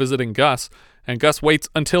hospital visiting Gus, and Gus waits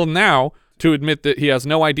until now to admit that he has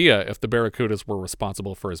no idea if the Barracudas were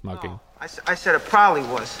responsible for his mugging. I said it probably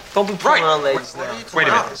was. Don't be pulling on ladies now. Wait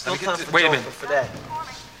a minute. No time for Wait a joking minute. for that.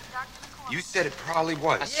 You said it probably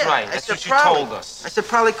was. That's right. That's I what said you probably. told us. I said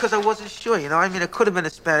probably because I wasn't sure, you know? I mean, it could have been a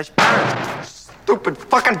Spanish parrot. Stupid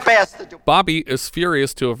fucking bastard. Bobby is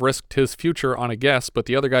furious to have risked his future on a guess, but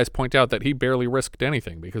the other guys point out that he barely risked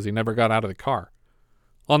anything because he never got out of the car.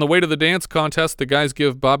 On the way to the dance contest, the guys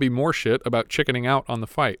give Bobby more shit about chickening out on the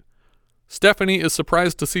fight. Stephanie is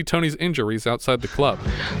surprised to see Tony's injuries outside the club.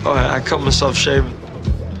 Oh, I cut myself shaving.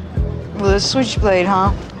 With a switchblade,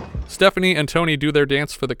 huh? Stephanie and Tony do their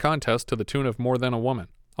dance for the contest to the tune of More Than a Woman.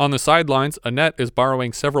 On the sidelines, Annette is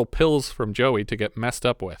borrowing several pills from Joey to get messed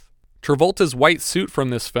up with. Travolta's white suit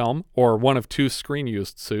from this film, or one of two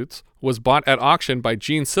screen-used suits, was bought at auction by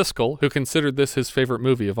Gene Siskel, who considered this his favorite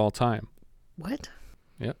movie of all time. What?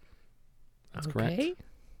 Yep. That's okay. Correct.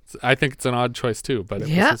 I think it's an odd choice too, but it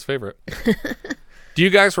was Yeah. his favorite. Do you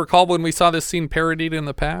guys recall when we saw this scene parodied in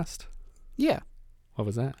the past? Yeah. What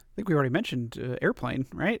was that? I think we already mentioned Airplane,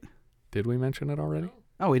 right? Did we mention it already?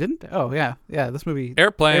 Oh, we didn't? Oh, yeah. Yeah, this movie.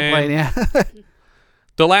 Airplane, yeah.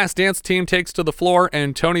 The last dance team takes to the floor,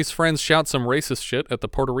 and Tony's friends shout some racist shit at the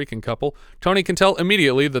Puerto Rican couple. Tony can tell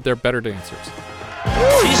immediately that they're better dancers.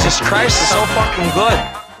 Jesus Christ, it's so fucking good.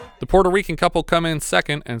 The Puerto Rican couple come in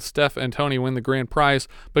second, and Steph and Tony win the grand prize,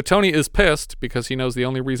 but Tony is pissed because he knows the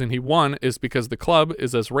only reason he won is because the club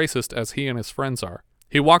is as racist as he and his friends are.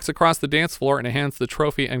 He walks across the dance floor and hands the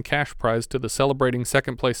trophy and cash prize to the celebrating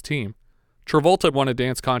second-place team. Travolta won a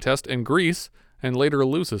dance contest in Grease and later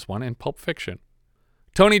loses one in Pulp Fiction.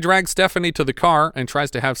 Tony drags Stephanie to the car and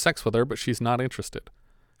tries to have sex with her, but she's not interested.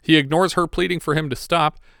 He ignores her pleading for him to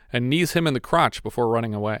stop and knees him in the crotch before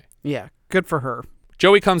running away. Yeah, good for her.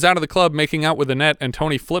 Joey comes out of the club making out with Annette, and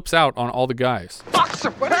Tony flips out on all the guys.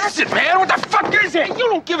 What is it, man? What the fuck is it? You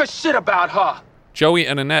don't give a shit about her. Joey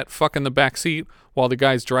and Annette fuck in the back seat while the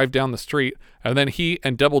guys drive down the street, and then he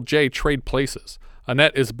and Double J trade places.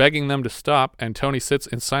 Annette is begging them to stop, and Tony sits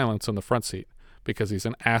in silence in the front seat because he's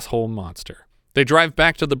an asshole monster. They drive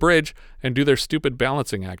back to the bridge and do their stupid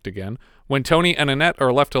balancing act again. When Tony and Annette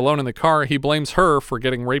are left alone in the car, he blames her for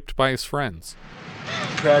getting raped by his friends.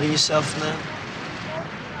 Proud of yourself now?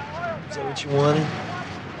 Is that what you wanted?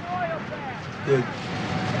 Good.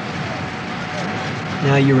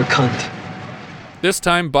 Now you're a cunt. This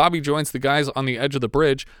time, Bobby joins the guys on the edge of the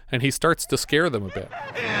bridge, and he starts to scare them a bit.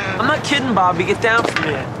 I'm not kidding, Bobby. Get down from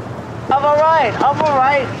here. I'm all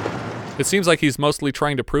right. It seems like he's mostly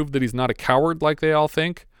trying to prove that he's not a coward like they all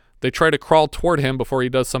think. They try to crawl toward him before he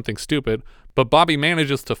does something stupid, but Bobby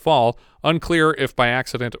manages to fall, unclear if by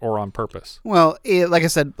accident or on purpose. Well, like I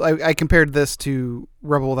said, I compared this to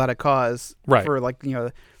Rebel Without a Cause. Right. For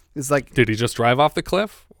it's like... Did he just drive off the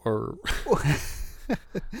cliff, or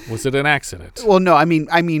was it an accident? Well, no, I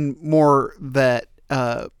mean more that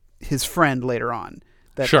his friend later on.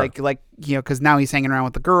 That sure. Because now he's hanging around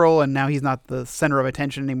with the girl, and now he's not the center of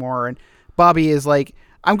attention anymore. And Bobby is like,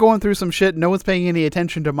 I'm going through some shit. No one's paying any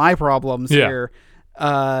attention to my problems here.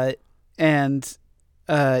 So I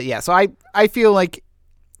feel like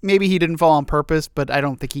maybe he didn't fall on purpose, but I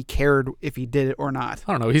don't think he cared if he did it or not.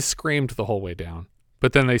 I don't know. He screamed the whole way down.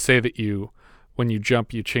 But then they say that when you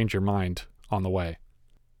jump, you change your mind on the way.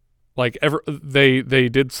 Like they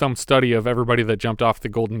did some study of everybody that jumped off the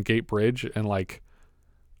Golden Gate Bridge, and like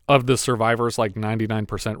of the survivors, like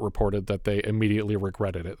 99% reported that they immediately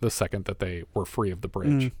regretted it the second that they were free of the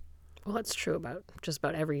bridge. Well, that's true about just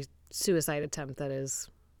about every suicide attempt that is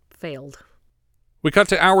failed. We cut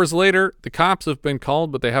to hours later. The cops have been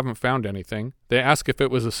called, but they haven't found anything. They ask if it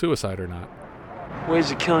was a suicide or not. Ways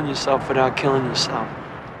of killing yourself without killing yourself.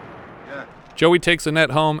 Joey takes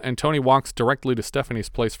Annette home, and Tony walks directly to Stephanie's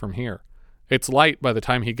place from here. It's light by the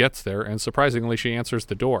time he gets there, and surprisingly, she answers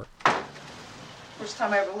the door. First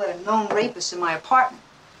time I ever let a known rapist in my apartment.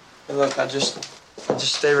 Hey, look, I just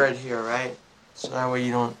stay right here, right? So that way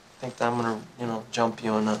you don't think that I'm gonna, jump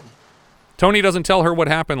you or nothing. Tony doesn't tell her what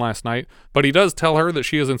happened last night, but he does tell her that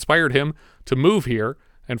she has inspired him to move here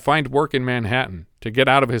and find work in Manhattan, to get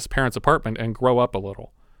out of his parents' apartment and grow up a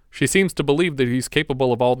little. She seems to believe that he's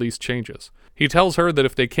capable of all these changes. He tells her that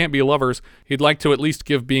if they can't be lovers, he'd like to at least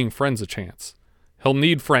give being friends a chance. He'll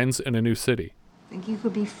need friends in a new city. Think you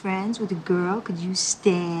could be friends with a girl? Could you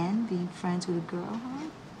stand being friends with a girl, huh?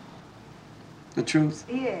 The truth?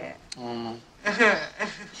 Yeah. I don't know.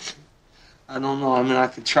 I don't know. I mean, I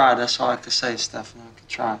could try. That's all I could say, Stephanie. I could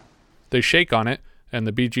try. They shake on it, and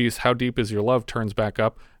the Bee Gees' How Deep Is Your Love turns back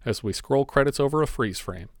up as we scroll credits over a freeze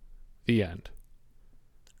frame. The end.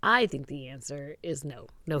 I think the answer is no.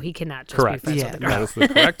 No, he cannot just correct. be friends with a girl. That is the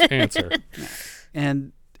correct answer.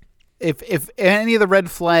 And if any of the red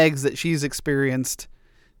flags that she's experienced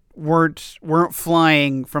weren't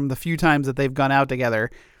flying from the few times that they've gone out together,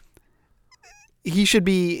 he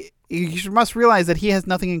must realize that he has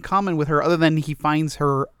nothing in common with her other than he finds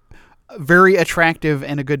her very attractive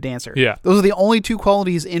and a good dancer. Yeah. Those are the only two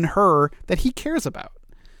qualities in her that he cares about.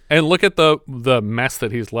 And look at the mess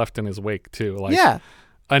that he's left in his wake, too. Like, yeah.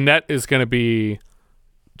 Annette is going to be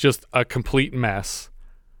just a complete mess.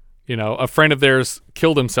 You know, a friend of theirs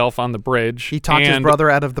killed himself on the bridge. He talked his brother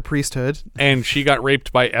out of the priesthood. And she got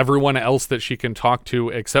raped by everyone else that she can talk to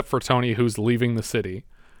except for Tony, who's leaving the city.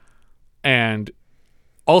 And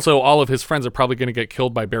also, all of his friends are probably going to get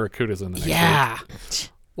killed by barracudas in the next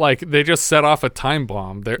week. Like, they just set off a time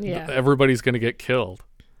bomb. Everybody's going to get killed.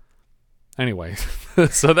 Anyway,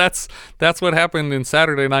 so that's what happened in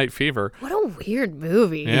Saturday Night Fever. What a weird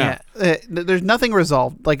movie. Yeah. There's nothing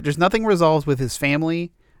resolved. Like, there's nothing resolved with his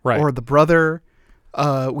family or the brother.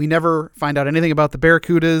 We never find out anything about the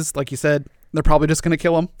barracudas. Like you said, they're probably just going to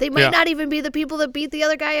kill him. They might not even be the people that beat the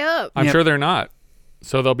other guy up. I'm sure they're not.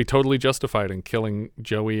 So they'll be totally justified in killing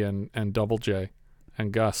Joey and Double J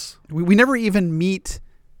and Gus. We never even meet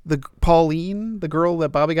the Pauline, the girl that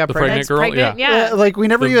Bobby got pregnant. The pregnant girl, yeah. Like, we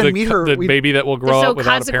never even meet her. The baby that will grow up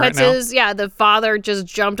without a parent now. Consequences, the father just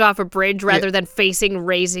jumped off a bridge rather than facing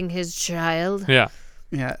raising his child. Yeah.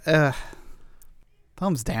 Yeah.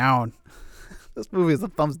 Thumbs down. This movie is a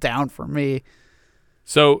thumbs down for me.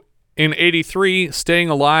 So, in 1983, Staying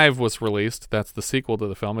Alive was released. That's the sequel to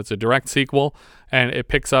the film. It's a direct sequel, and it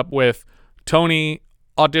picks up with Tony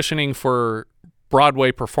auditioning for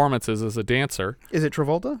Broadway performances as a dancer. Is it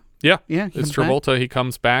Travolta? Yeah. Yeah. It's Travolta. He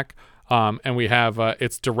comes back. And we have,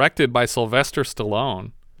 it's directed by Sylvester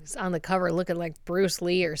Stallone. He's on the cover looking like Bruce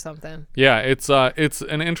Lee or something. Yeah, it's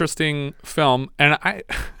an interesting film. And I,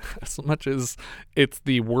 as much as it's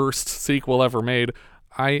the worst sequel ever made,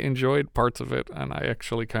 I enjoyed parts of it, and I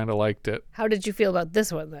actually kind of liked it. How did you feel about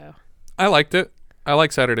this one, though? I liked it. I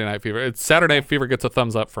like Saturday Night Fever. Saturday Night Fever gets a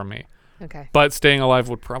thumbs up from me. Okay. But Staying Alive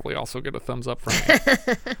would probably also get a thumbs up from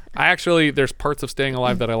me. There's parts of Staying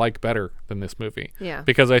Alive that I like better than this movie. Yeah.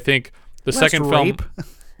 Because I think the second rape.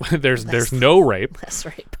 film, there's no rape. Less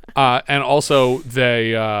rape. And also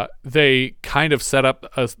they kind of set up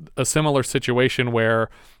a similar situation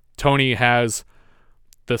where Tony has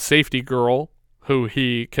the safety girl who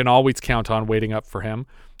he can always count on waiting up for him.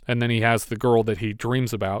 And then he has the girl that he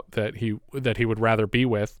dreams about that he would rather be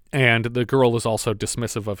with. And the girl is also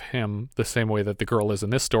dismissive of him the same way that the girl is in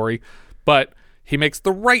this story. But he makes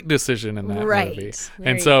the right decision in that movie.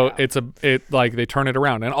 And so they turn it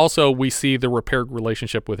around. And also we see the repaired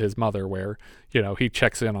relationship with his mother where, he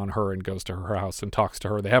checks in on her and goes to her house and talks to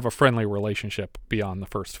her. They have a friendly relationship beyond the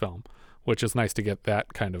first film, which is nice to get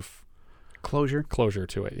that kind of closure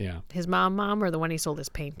to it. Yeah. His mom or the one he sold his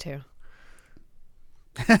paint to?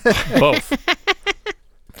 Both.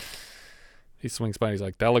 He swings by and he's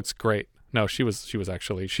like, that looks great. No, she was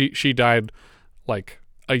actually she died like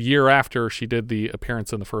a year after she did the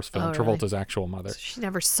appearance in the first film. Oh, Travolta's really? actual mother. So she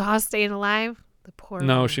never saw Staying Alive? The poor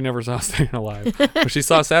No, woman. she never saw Staying Alive. But she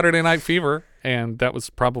saw Saturday Night Fever, and that was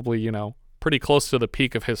probably, pretty close to the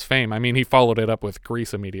peak of his fame. I mean, he followed it up with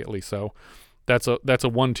Grease immediately, so that's a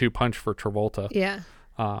 1-2 punch for Travolta. Yeah.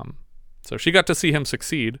 So she got to see him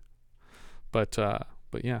succeed, but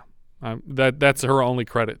yeah, that's her only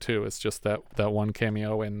credit too. It's just that one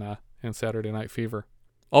cameo in Saturday Night Fever.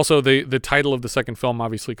 Also, the title of the second film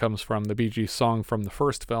obviously comes from the Bee Gees song from the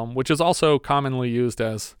first film, which is also commonly used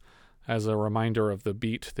as a reminder of the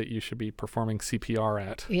beat that you should be performing CPR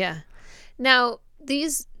at. Yeah. Now,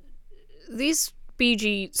 these Bee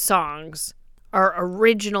Gees songs are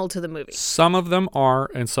original to the movie. Some of them are,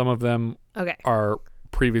 and some of them are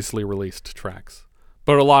previously released tracks.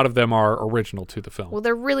 But a lot of them are original to the film. Well,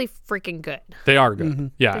 they're really freaking good. They are good. Mm-hmm.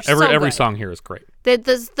 Yeah, They're every good. song here is great. The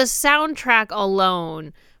soundtrack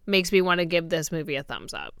alone makes me want to give this movie a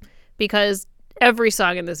thumbs up, because every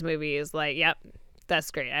song in this movie is like, yep, that's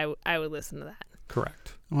great. I would listen to that.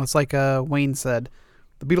 Correct. Well, it's like Wayne said,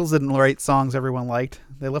 the Beatles didn't write songs everyone liked.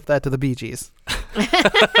 They left that to the Bee Gees.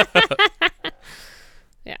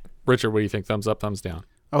 Yeah. Richard, what do you think? Thumbs up, thumbs down?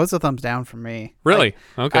 Oh, it's a thumbs down for me. Really?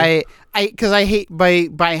 Okay. Because I hate by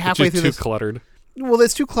halfway through too cluttered. Well,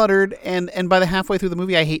 it's too cluttered, and by the halfway through the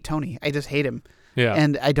movie, I hate Tony. I just hate him. Yeah.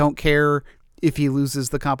 And I don't care if he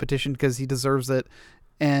loses the competition because he deserves it,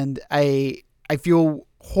 and I feel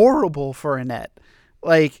horrible for Annette.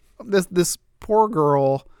 Like this poor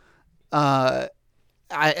girl.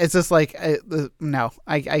 It's just like no.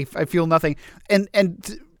 I feel nothing,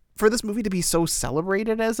 and. For this movie to be so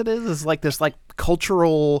celebrated as it is like this like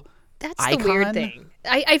cultural icon. The weird thing.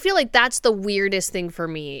 I feel like that's the weirdest thing for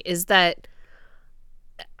me, is that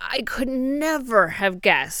I could never have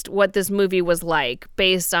guessed what this movie was like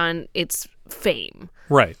based on its fame.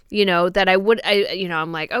 Right. That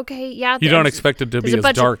I'm like, okay, yeah. You don't expect it to be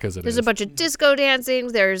as dark as it is. There's a bunch of disco dancing.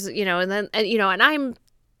 There's, and I'm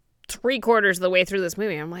 3/4 of the way through this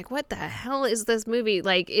movie. I'm like, what the hell is this movie?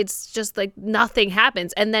 Like, it's just like nothing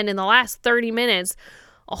happens. And then in the last 30 minutes,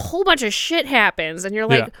 a whole bunch of shit happens. And you're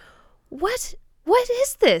like, what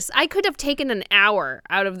is this? I could have taken an hour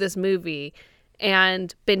out of this movie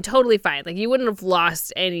and been totally fine. Like, you wouldn't have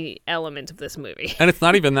lost any element of this movie. And it's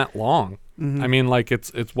not even that long. Mm-hmm. I mean, like,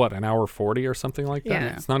 it's what, an hour 40 or something like that?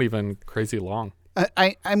 Yeah. It's not even crazy long.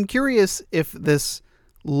 I'm curious if this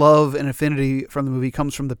love and affinity from the movie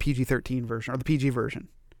comes from the PG-13 version or the PG version.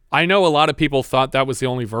 I know a lot of people thought that was the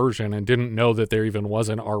only version and didn't know that there even was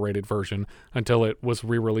an R-rated version until it was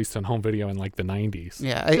re-released on home video in like the 90s.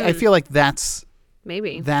 Yeah, I feel like that's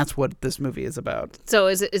what this movie is about. So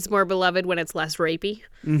it's more beloved when it's less rapey?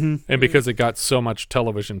 Mm-hmm. And because it got so much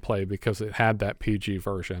television play, because it had that PG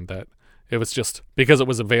version, that it was just because it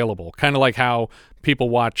was available. Kind of like how people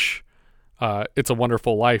watch It's a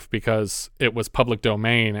Wonderful Life because it was public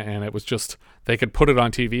domain and it was just, they could put it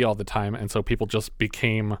on TV all the time, and so people just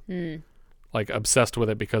became like obsessed with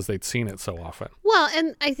it because they'd seen it so often. Well,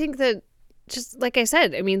 and I think that, just like I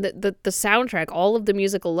said, I mean, the soundtrack, all of the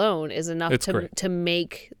music alone is enough to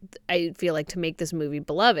make, I feel like, to make this movie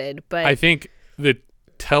beloved. But I think the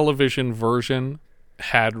television version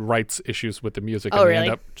had rights issues with the music, and really? they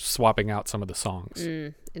end up swapping out some of the songs.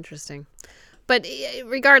 Interesting. But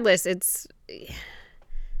regardless, it's a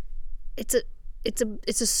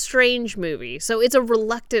strange movie. So it's a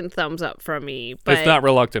reluctant thumbs up from me. But it's not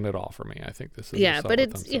reluctant at all for me. I think this is but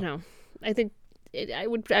it's I think I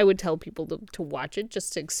would tell people to watch it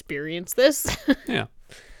just to experience this. Yeah.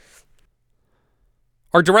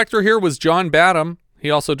 Our director here was John Badham. He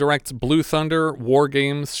also directs Blue Thunder, War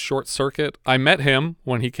Games, Short Circuit. I met him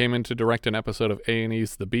when he came in to direct an episode of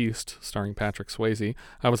A&E's The Beast, starring Patrick Swayze.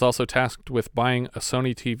 I was also tasked with buying a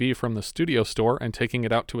Sony TV from the studio store and taking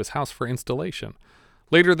it out to his house for installation.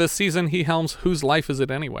 Later this season, he helms Whose Life Is It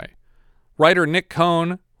Anyway? Writer Nick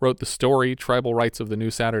Cohn wrote the story, Tribal Rights of the New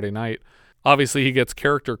Saturday Night. Obviously, he gets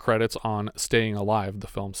character credits on Staying Alive, the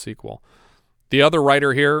film's sequel. The other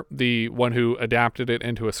writer here, the one who adapted it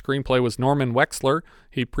into a screenplay, was Norman Wexler.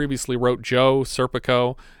 He previously wrote Joe,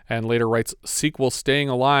 Serpico, and later writes sequel Staying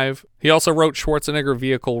Alive. He also wrote Schwarzenegger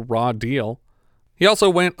vehicle Raw Deal. He also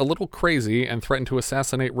went a little crazy and threatened to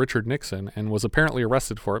assassinate Richard Nixon and was apparently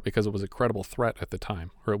arrested for it because it was a credible threat at the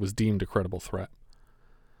time, or it was deemed a credible threat.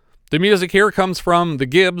 The music here comes from the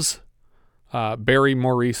Gibbs, Barry,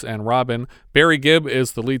 Maurice, and Robin. Barry Gibb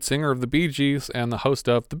is the lead singer of the Bee Gees and the host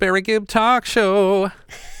of The Barry Gibb Talk Show.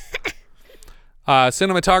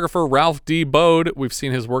 Cinematographer Ralph D. Bode. We've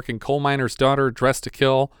seen his work in Coal Miner's Daughter, Dressed to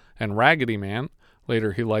Kill, and Raggedy Man.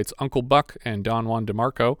 Later, he lights Uncle Buck and Don Juan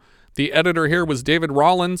DeMarco. The editor here was David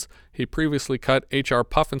Rollins. He previously cut H.R.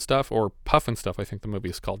 Pufnstuf, or Pufnstuf, I think the movie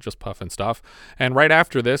is called, just Pufnstuf. And right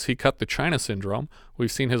after this, he cut The China Syndrome.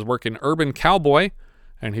 We've seen his work in Urban Cowboy,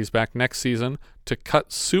 and he's back next season to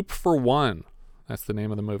cut Soup for One. That's the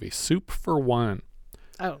name of the movie, Soup for One.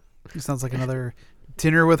 Oh. It sounds like another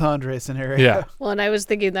Dinner with Andre scenario. Yeah. Well, and I was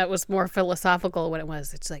thinking that was more philosophical when it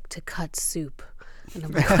was. It's like to cut soup. And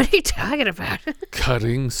I'm like, what are you talking about?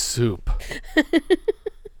 Cutting soup.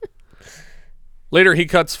 Later, he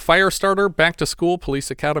cuts Firestarter, Back to School,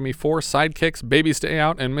 Police Academy 4, Sidekicks, Baby's Day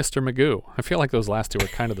Out, and Mr. Magoo. I feel like those last two are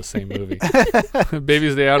kind of the same movie.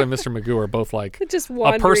 Baby's Day Out and Mr. Magoo are both like just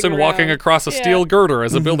a person around. walking across a steel girder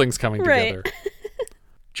as a building's coming together.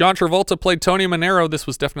 John Travolta played Tony Manero. This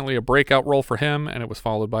was definitely a breakout role for him, and it was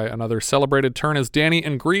followed by another celebrated turn as Danny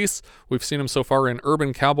in Grease. We've seen him so far in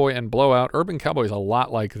Urban Cowboy and Blowout. Urban Cowboy is a lot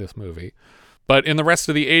like this movie. But in the rest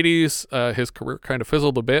of the 80s, his career kind of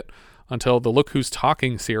fizzled a bit until the Look Who's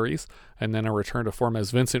Talking series, and then a return to form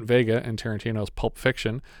as Vincent Vega in Tarantino's Pulp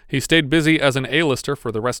Fiction. He stayed busy as an A-lister for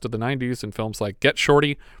the rest of the 90s in films like Get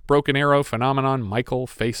Shorty, Broken Arrow, Phenomenon, Michael,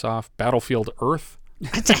 Face Off, Battlefield Earth.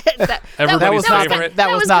 Everybody's favorite. That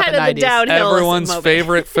was not the 90s. Everyone's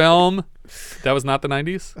favorite film. That was not the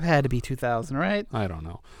 90s? It had to be 2000, right? I don't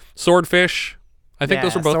know. Swordfish. I think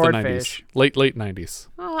those were both Swordfish. the 90s. Late 90s.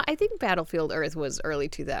 Oh, I think Battlefield Earth was early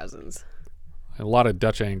 2000s. A lot of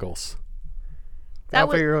Dutch angles.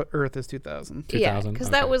 Battlefield Earth is 2000. 2000. Yeah, because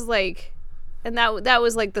that was like, and that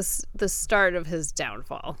was like the start of his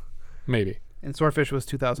downfall. Maybe. And Swordfish was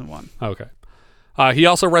 2001. Okay. He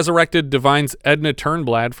also resurrected Divine's Edna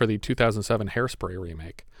Turnblad for the 2007 Hairspray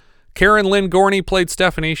remake. Karen Lynn Gorney played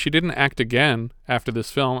Stephanie. She didn't act again after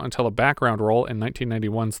this film until a background role in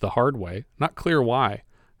 1991's The Hard Way. Not clear why.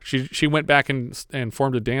 She went back and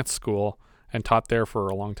formed a dance school and taught there for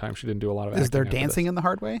a long time. She didn't do a lot of acting. Is there after dancing this. in The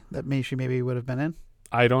Hard Way that she maybe would have been in?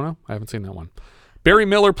 I don't know. I haven't seen that one. Barry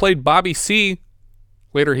Miller played Bobby C.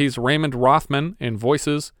 Later, he's Raymond Rothman in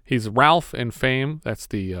Voices. He's Ralph in Fame. That's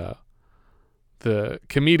the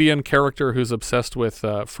comedian character who's obsessed with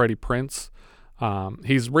Freddie Prinze.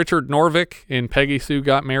 He's Richard Norvik in Peggy Sue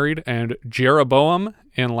Got Married and Jeroboam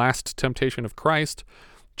in Last Temptation of Christ.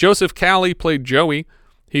 Joseph Cali played Joey.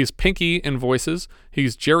 He's Pinky in Voices.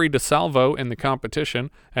 He's Jerry DeSalvo in The Competition,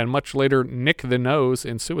 and much later Nick the Nose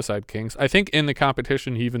in Suicide Kings. I think in The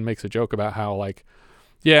Competition he even makes a joke about how, like,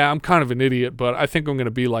 yeah, I'm kind of an idiot, but I think I'm going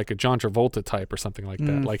to be like a John Travolta type or something like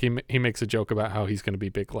that. Like he makes a joke about how he's going to be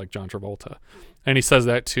big like John Travolta. And he says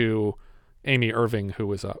that to Amy Irving, who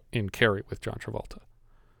was in Carrie with John Travolta.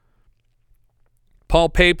 Paul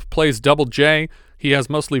Pape plays Double J. He has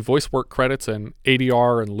mostly voice work credits and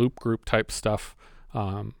ADR and loop group type stuff.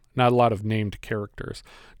 Not a lot of named characters.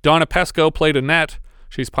 Donna Pesco played Annette.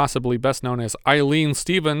 She's possibly best known as Eileen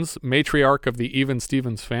Stevens, matriarch of the Even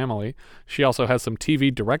Stevens family. She also has some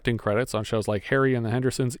TV directing credits on shows like Harry and the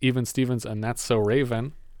Hendersons, Even Stevens, and That's So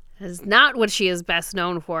Raven. That is not what she is best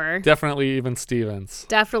known for. Definitely Even Stevens.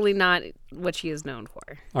 Definitely not what she is known for.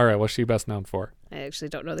 All right, what's she best known for? I actually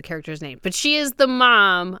don't know the character's name, but she is the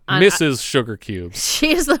mom on Mrs. Sugar Cubes.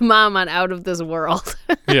 She is the mom on Out of This World.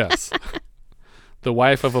 Yes. The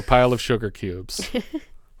wife of a pile of sugar cubes.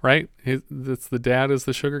 Right? That's the dad is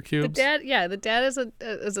the sugar cubes? The dad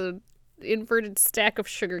is a inverted stack of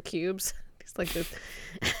sugar cubes. It's like this.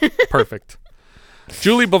 Perfect.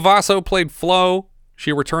 Julie Bavasso played Flo.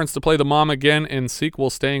 She returns to play the mom again in sequel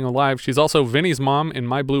Staying Alive. She's also Vinny's mom in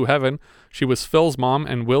My Blue Heaven. She was Phil's mom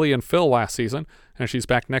in Willie and Phil last season, and she's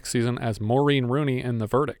back next season as Maureen Rooney in The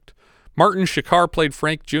Verdict. Martin Shakar played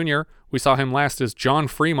Frank Jr. We saw him last as John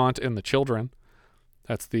Fremont in The Children.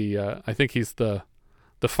 That's I think he's the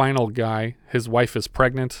final guy. His wife is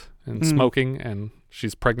pregnant and smoking, and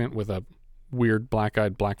she's pregnant with a weird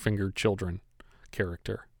black-eyed, black-fingered children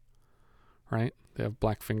character. Right? They have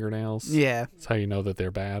black fingernails. Yeah. That's how you know that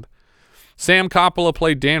they're bad. Sam Coppola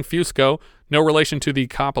played Dan Fusco, no relation to the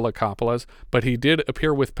Coppolas, but he did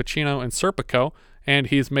appear with Pacino in Serpico, and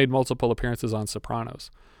he's made multiple appearances on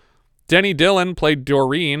Sopranos. Denny Dillon played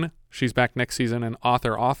Doreen. She's back next season in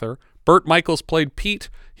Author. Burt Michaels played Pete.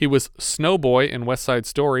 He was Snowboy in West Side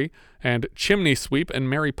Story, and Chimney Sweep in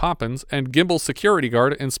Mary Poppins, and Gimbel's security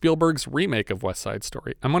guard in Spielberg's remake of West Side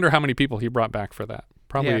Story. I wonder how many people he brought back for that.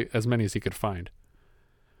 Probably as many as he could find.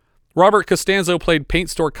 Robert Costanzo played Paint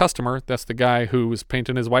Store Customer. That's the guy who was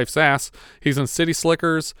painting his wife's ass. He's in City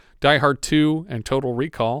Slickers, Die Hard 2, and Total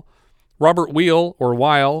Recall. Robert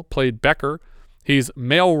Weil played Becker. He's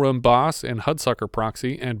Mailroom Boss in Hudsucker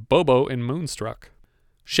Proxy, and Bobo in Moonstruck.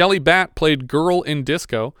 Shelley Batt played Girl in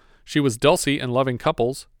Disco. She was Dulcie in Loving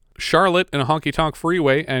Couples. Charlotte in Honky Tonk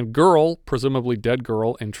Freeway, and Girl, presumably Dead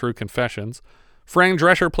Girl, in True Confessions. Fran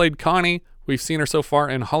Drescher played Connie. We've seen her so far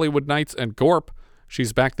in Hollywood Nights and Gorp.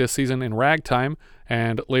 She's back this season in Ragtime,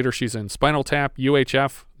 and later she's in Spinal Tap,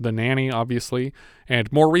 UHF, The Nanny, obviously,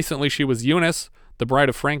 and more recently she was Eunice, the Bride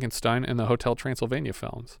of Frankenstein, in the Hotel Transylvania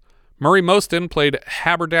films. Murray Moston played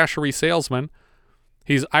Haberdashery Salesman.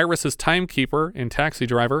 He's Iris's timekeeper in Taxi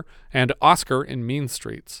Driver, and Oscar in Mean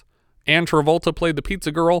Streets. Ann Travolta played the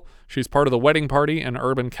pizza girl. She's part of the wedding party in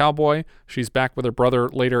Urban Cowboy. She's back with her brother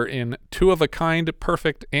later in Two of a Kind,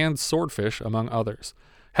 Perfect, and Swordfish, among others.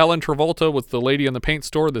 Helen Travolta was the lady in the paint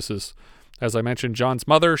store. This is, as I mentioned, John's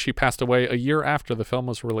mother. She passed away a year after the film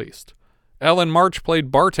was released. Ellen March played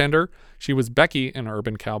bartender. She was Becky in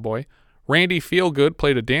Urban Cowboy. Randy Feelgood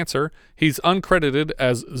played a dancer. He's uncredited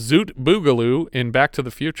as Zoot Boogaloo in Back to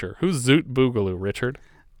the Future. Who's Zoot Boogaloo, Richard?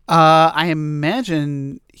 I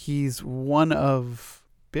imagine he's one of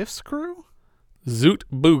Biff's crew? Zoot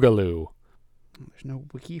Boogaloo. There's no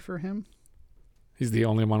wiki for him? He's the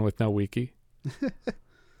only one with no wiki.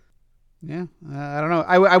 Yeah, I don't know.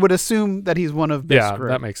 I would assume that he's one of Biff's crew.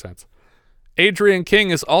 Yeah, that makes sense. Adrienne King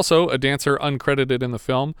is also a dancer uncredited in the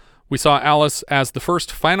film. We saw Alice as the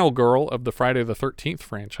first final girl of the Friday the 13th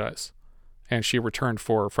franchise, and she returned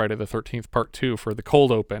for Friday the 13th Part 2 for the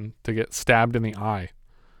cold open to get stabbed in the eye.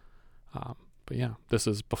 But yeah, this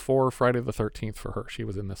is before Friday the 13th for her. She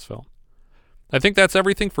was in this film. I think that's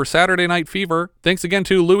everything for Saturday Night Fever. Thanks again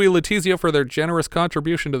to Louis Letizia for their generous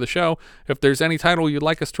contribution to the show. If there's any title you'd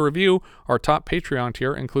like us to review, our top Patreon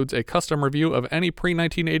tier includes a custom review of any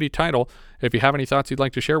pre-1980 title. If you have any thoughts you'd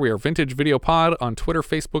like to share, we are Vintage Video Pod on Twitter,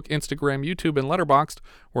 Facebook, Instagram, YouTube, and Letterboxd.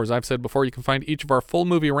 Or as I've said before, you can find each of our full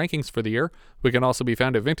movie rankings for the year. We can also be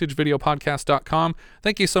found at vintagevideopodcast.com.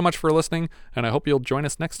 Thank you so much for listening, and I hope you'll join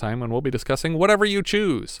us next time when we'll be discussing whatever you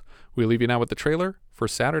choose. We leave you now with the trailer for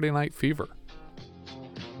Saturday Night Fever.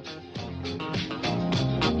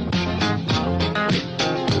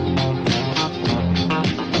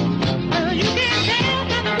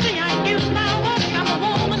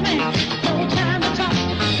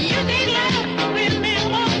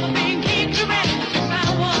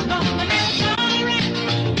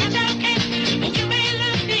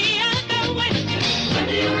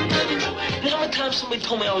 Somebody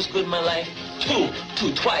told me I was good in my life.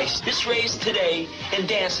 Twice. This race today and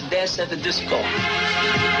dance at the disco. Well,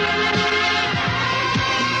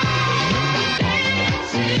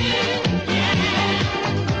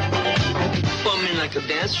 I mean, I could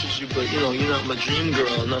dance with you, but you're not my dream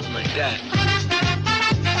girl or nothing like that.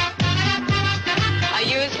 Are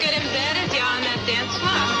you as good in bed as you are on that dance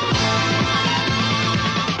floor?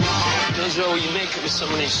 Knows what you make it with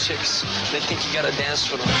some of these chicks. They think you gotta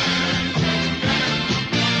dance with them.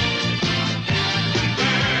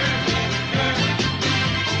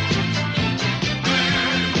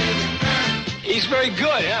 He's very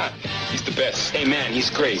good, yeah. He's the best. Hey, man, he's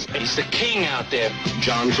great. He's the king out there.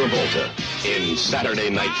 John Travolta in Saturday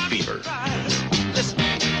Night Fever.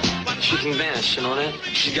 She can dance, you know that?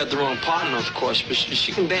 She got the wrong partner, of course, but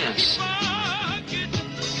she can dance.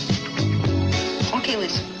 Okay,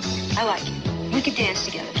 listen. I like it. We could dance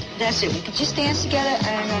together. That's it. We could just dance together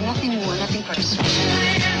and nothing more, nothing personal.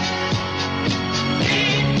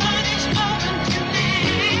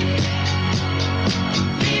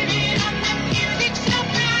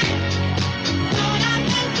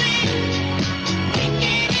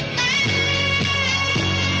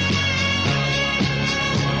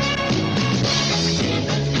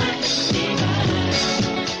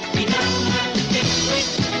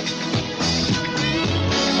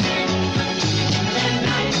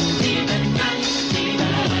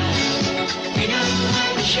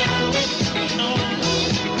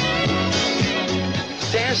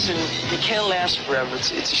 Dancing, it can't last forever.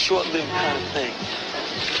 It's a short-lived kind of thing.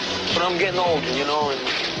 But I'm getting older, and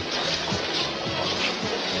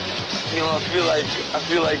I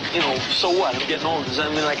feel like, so what? I'm getting older. Does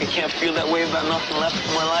that mean like I can't feel that way about nothing left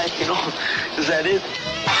in my life? Is that it?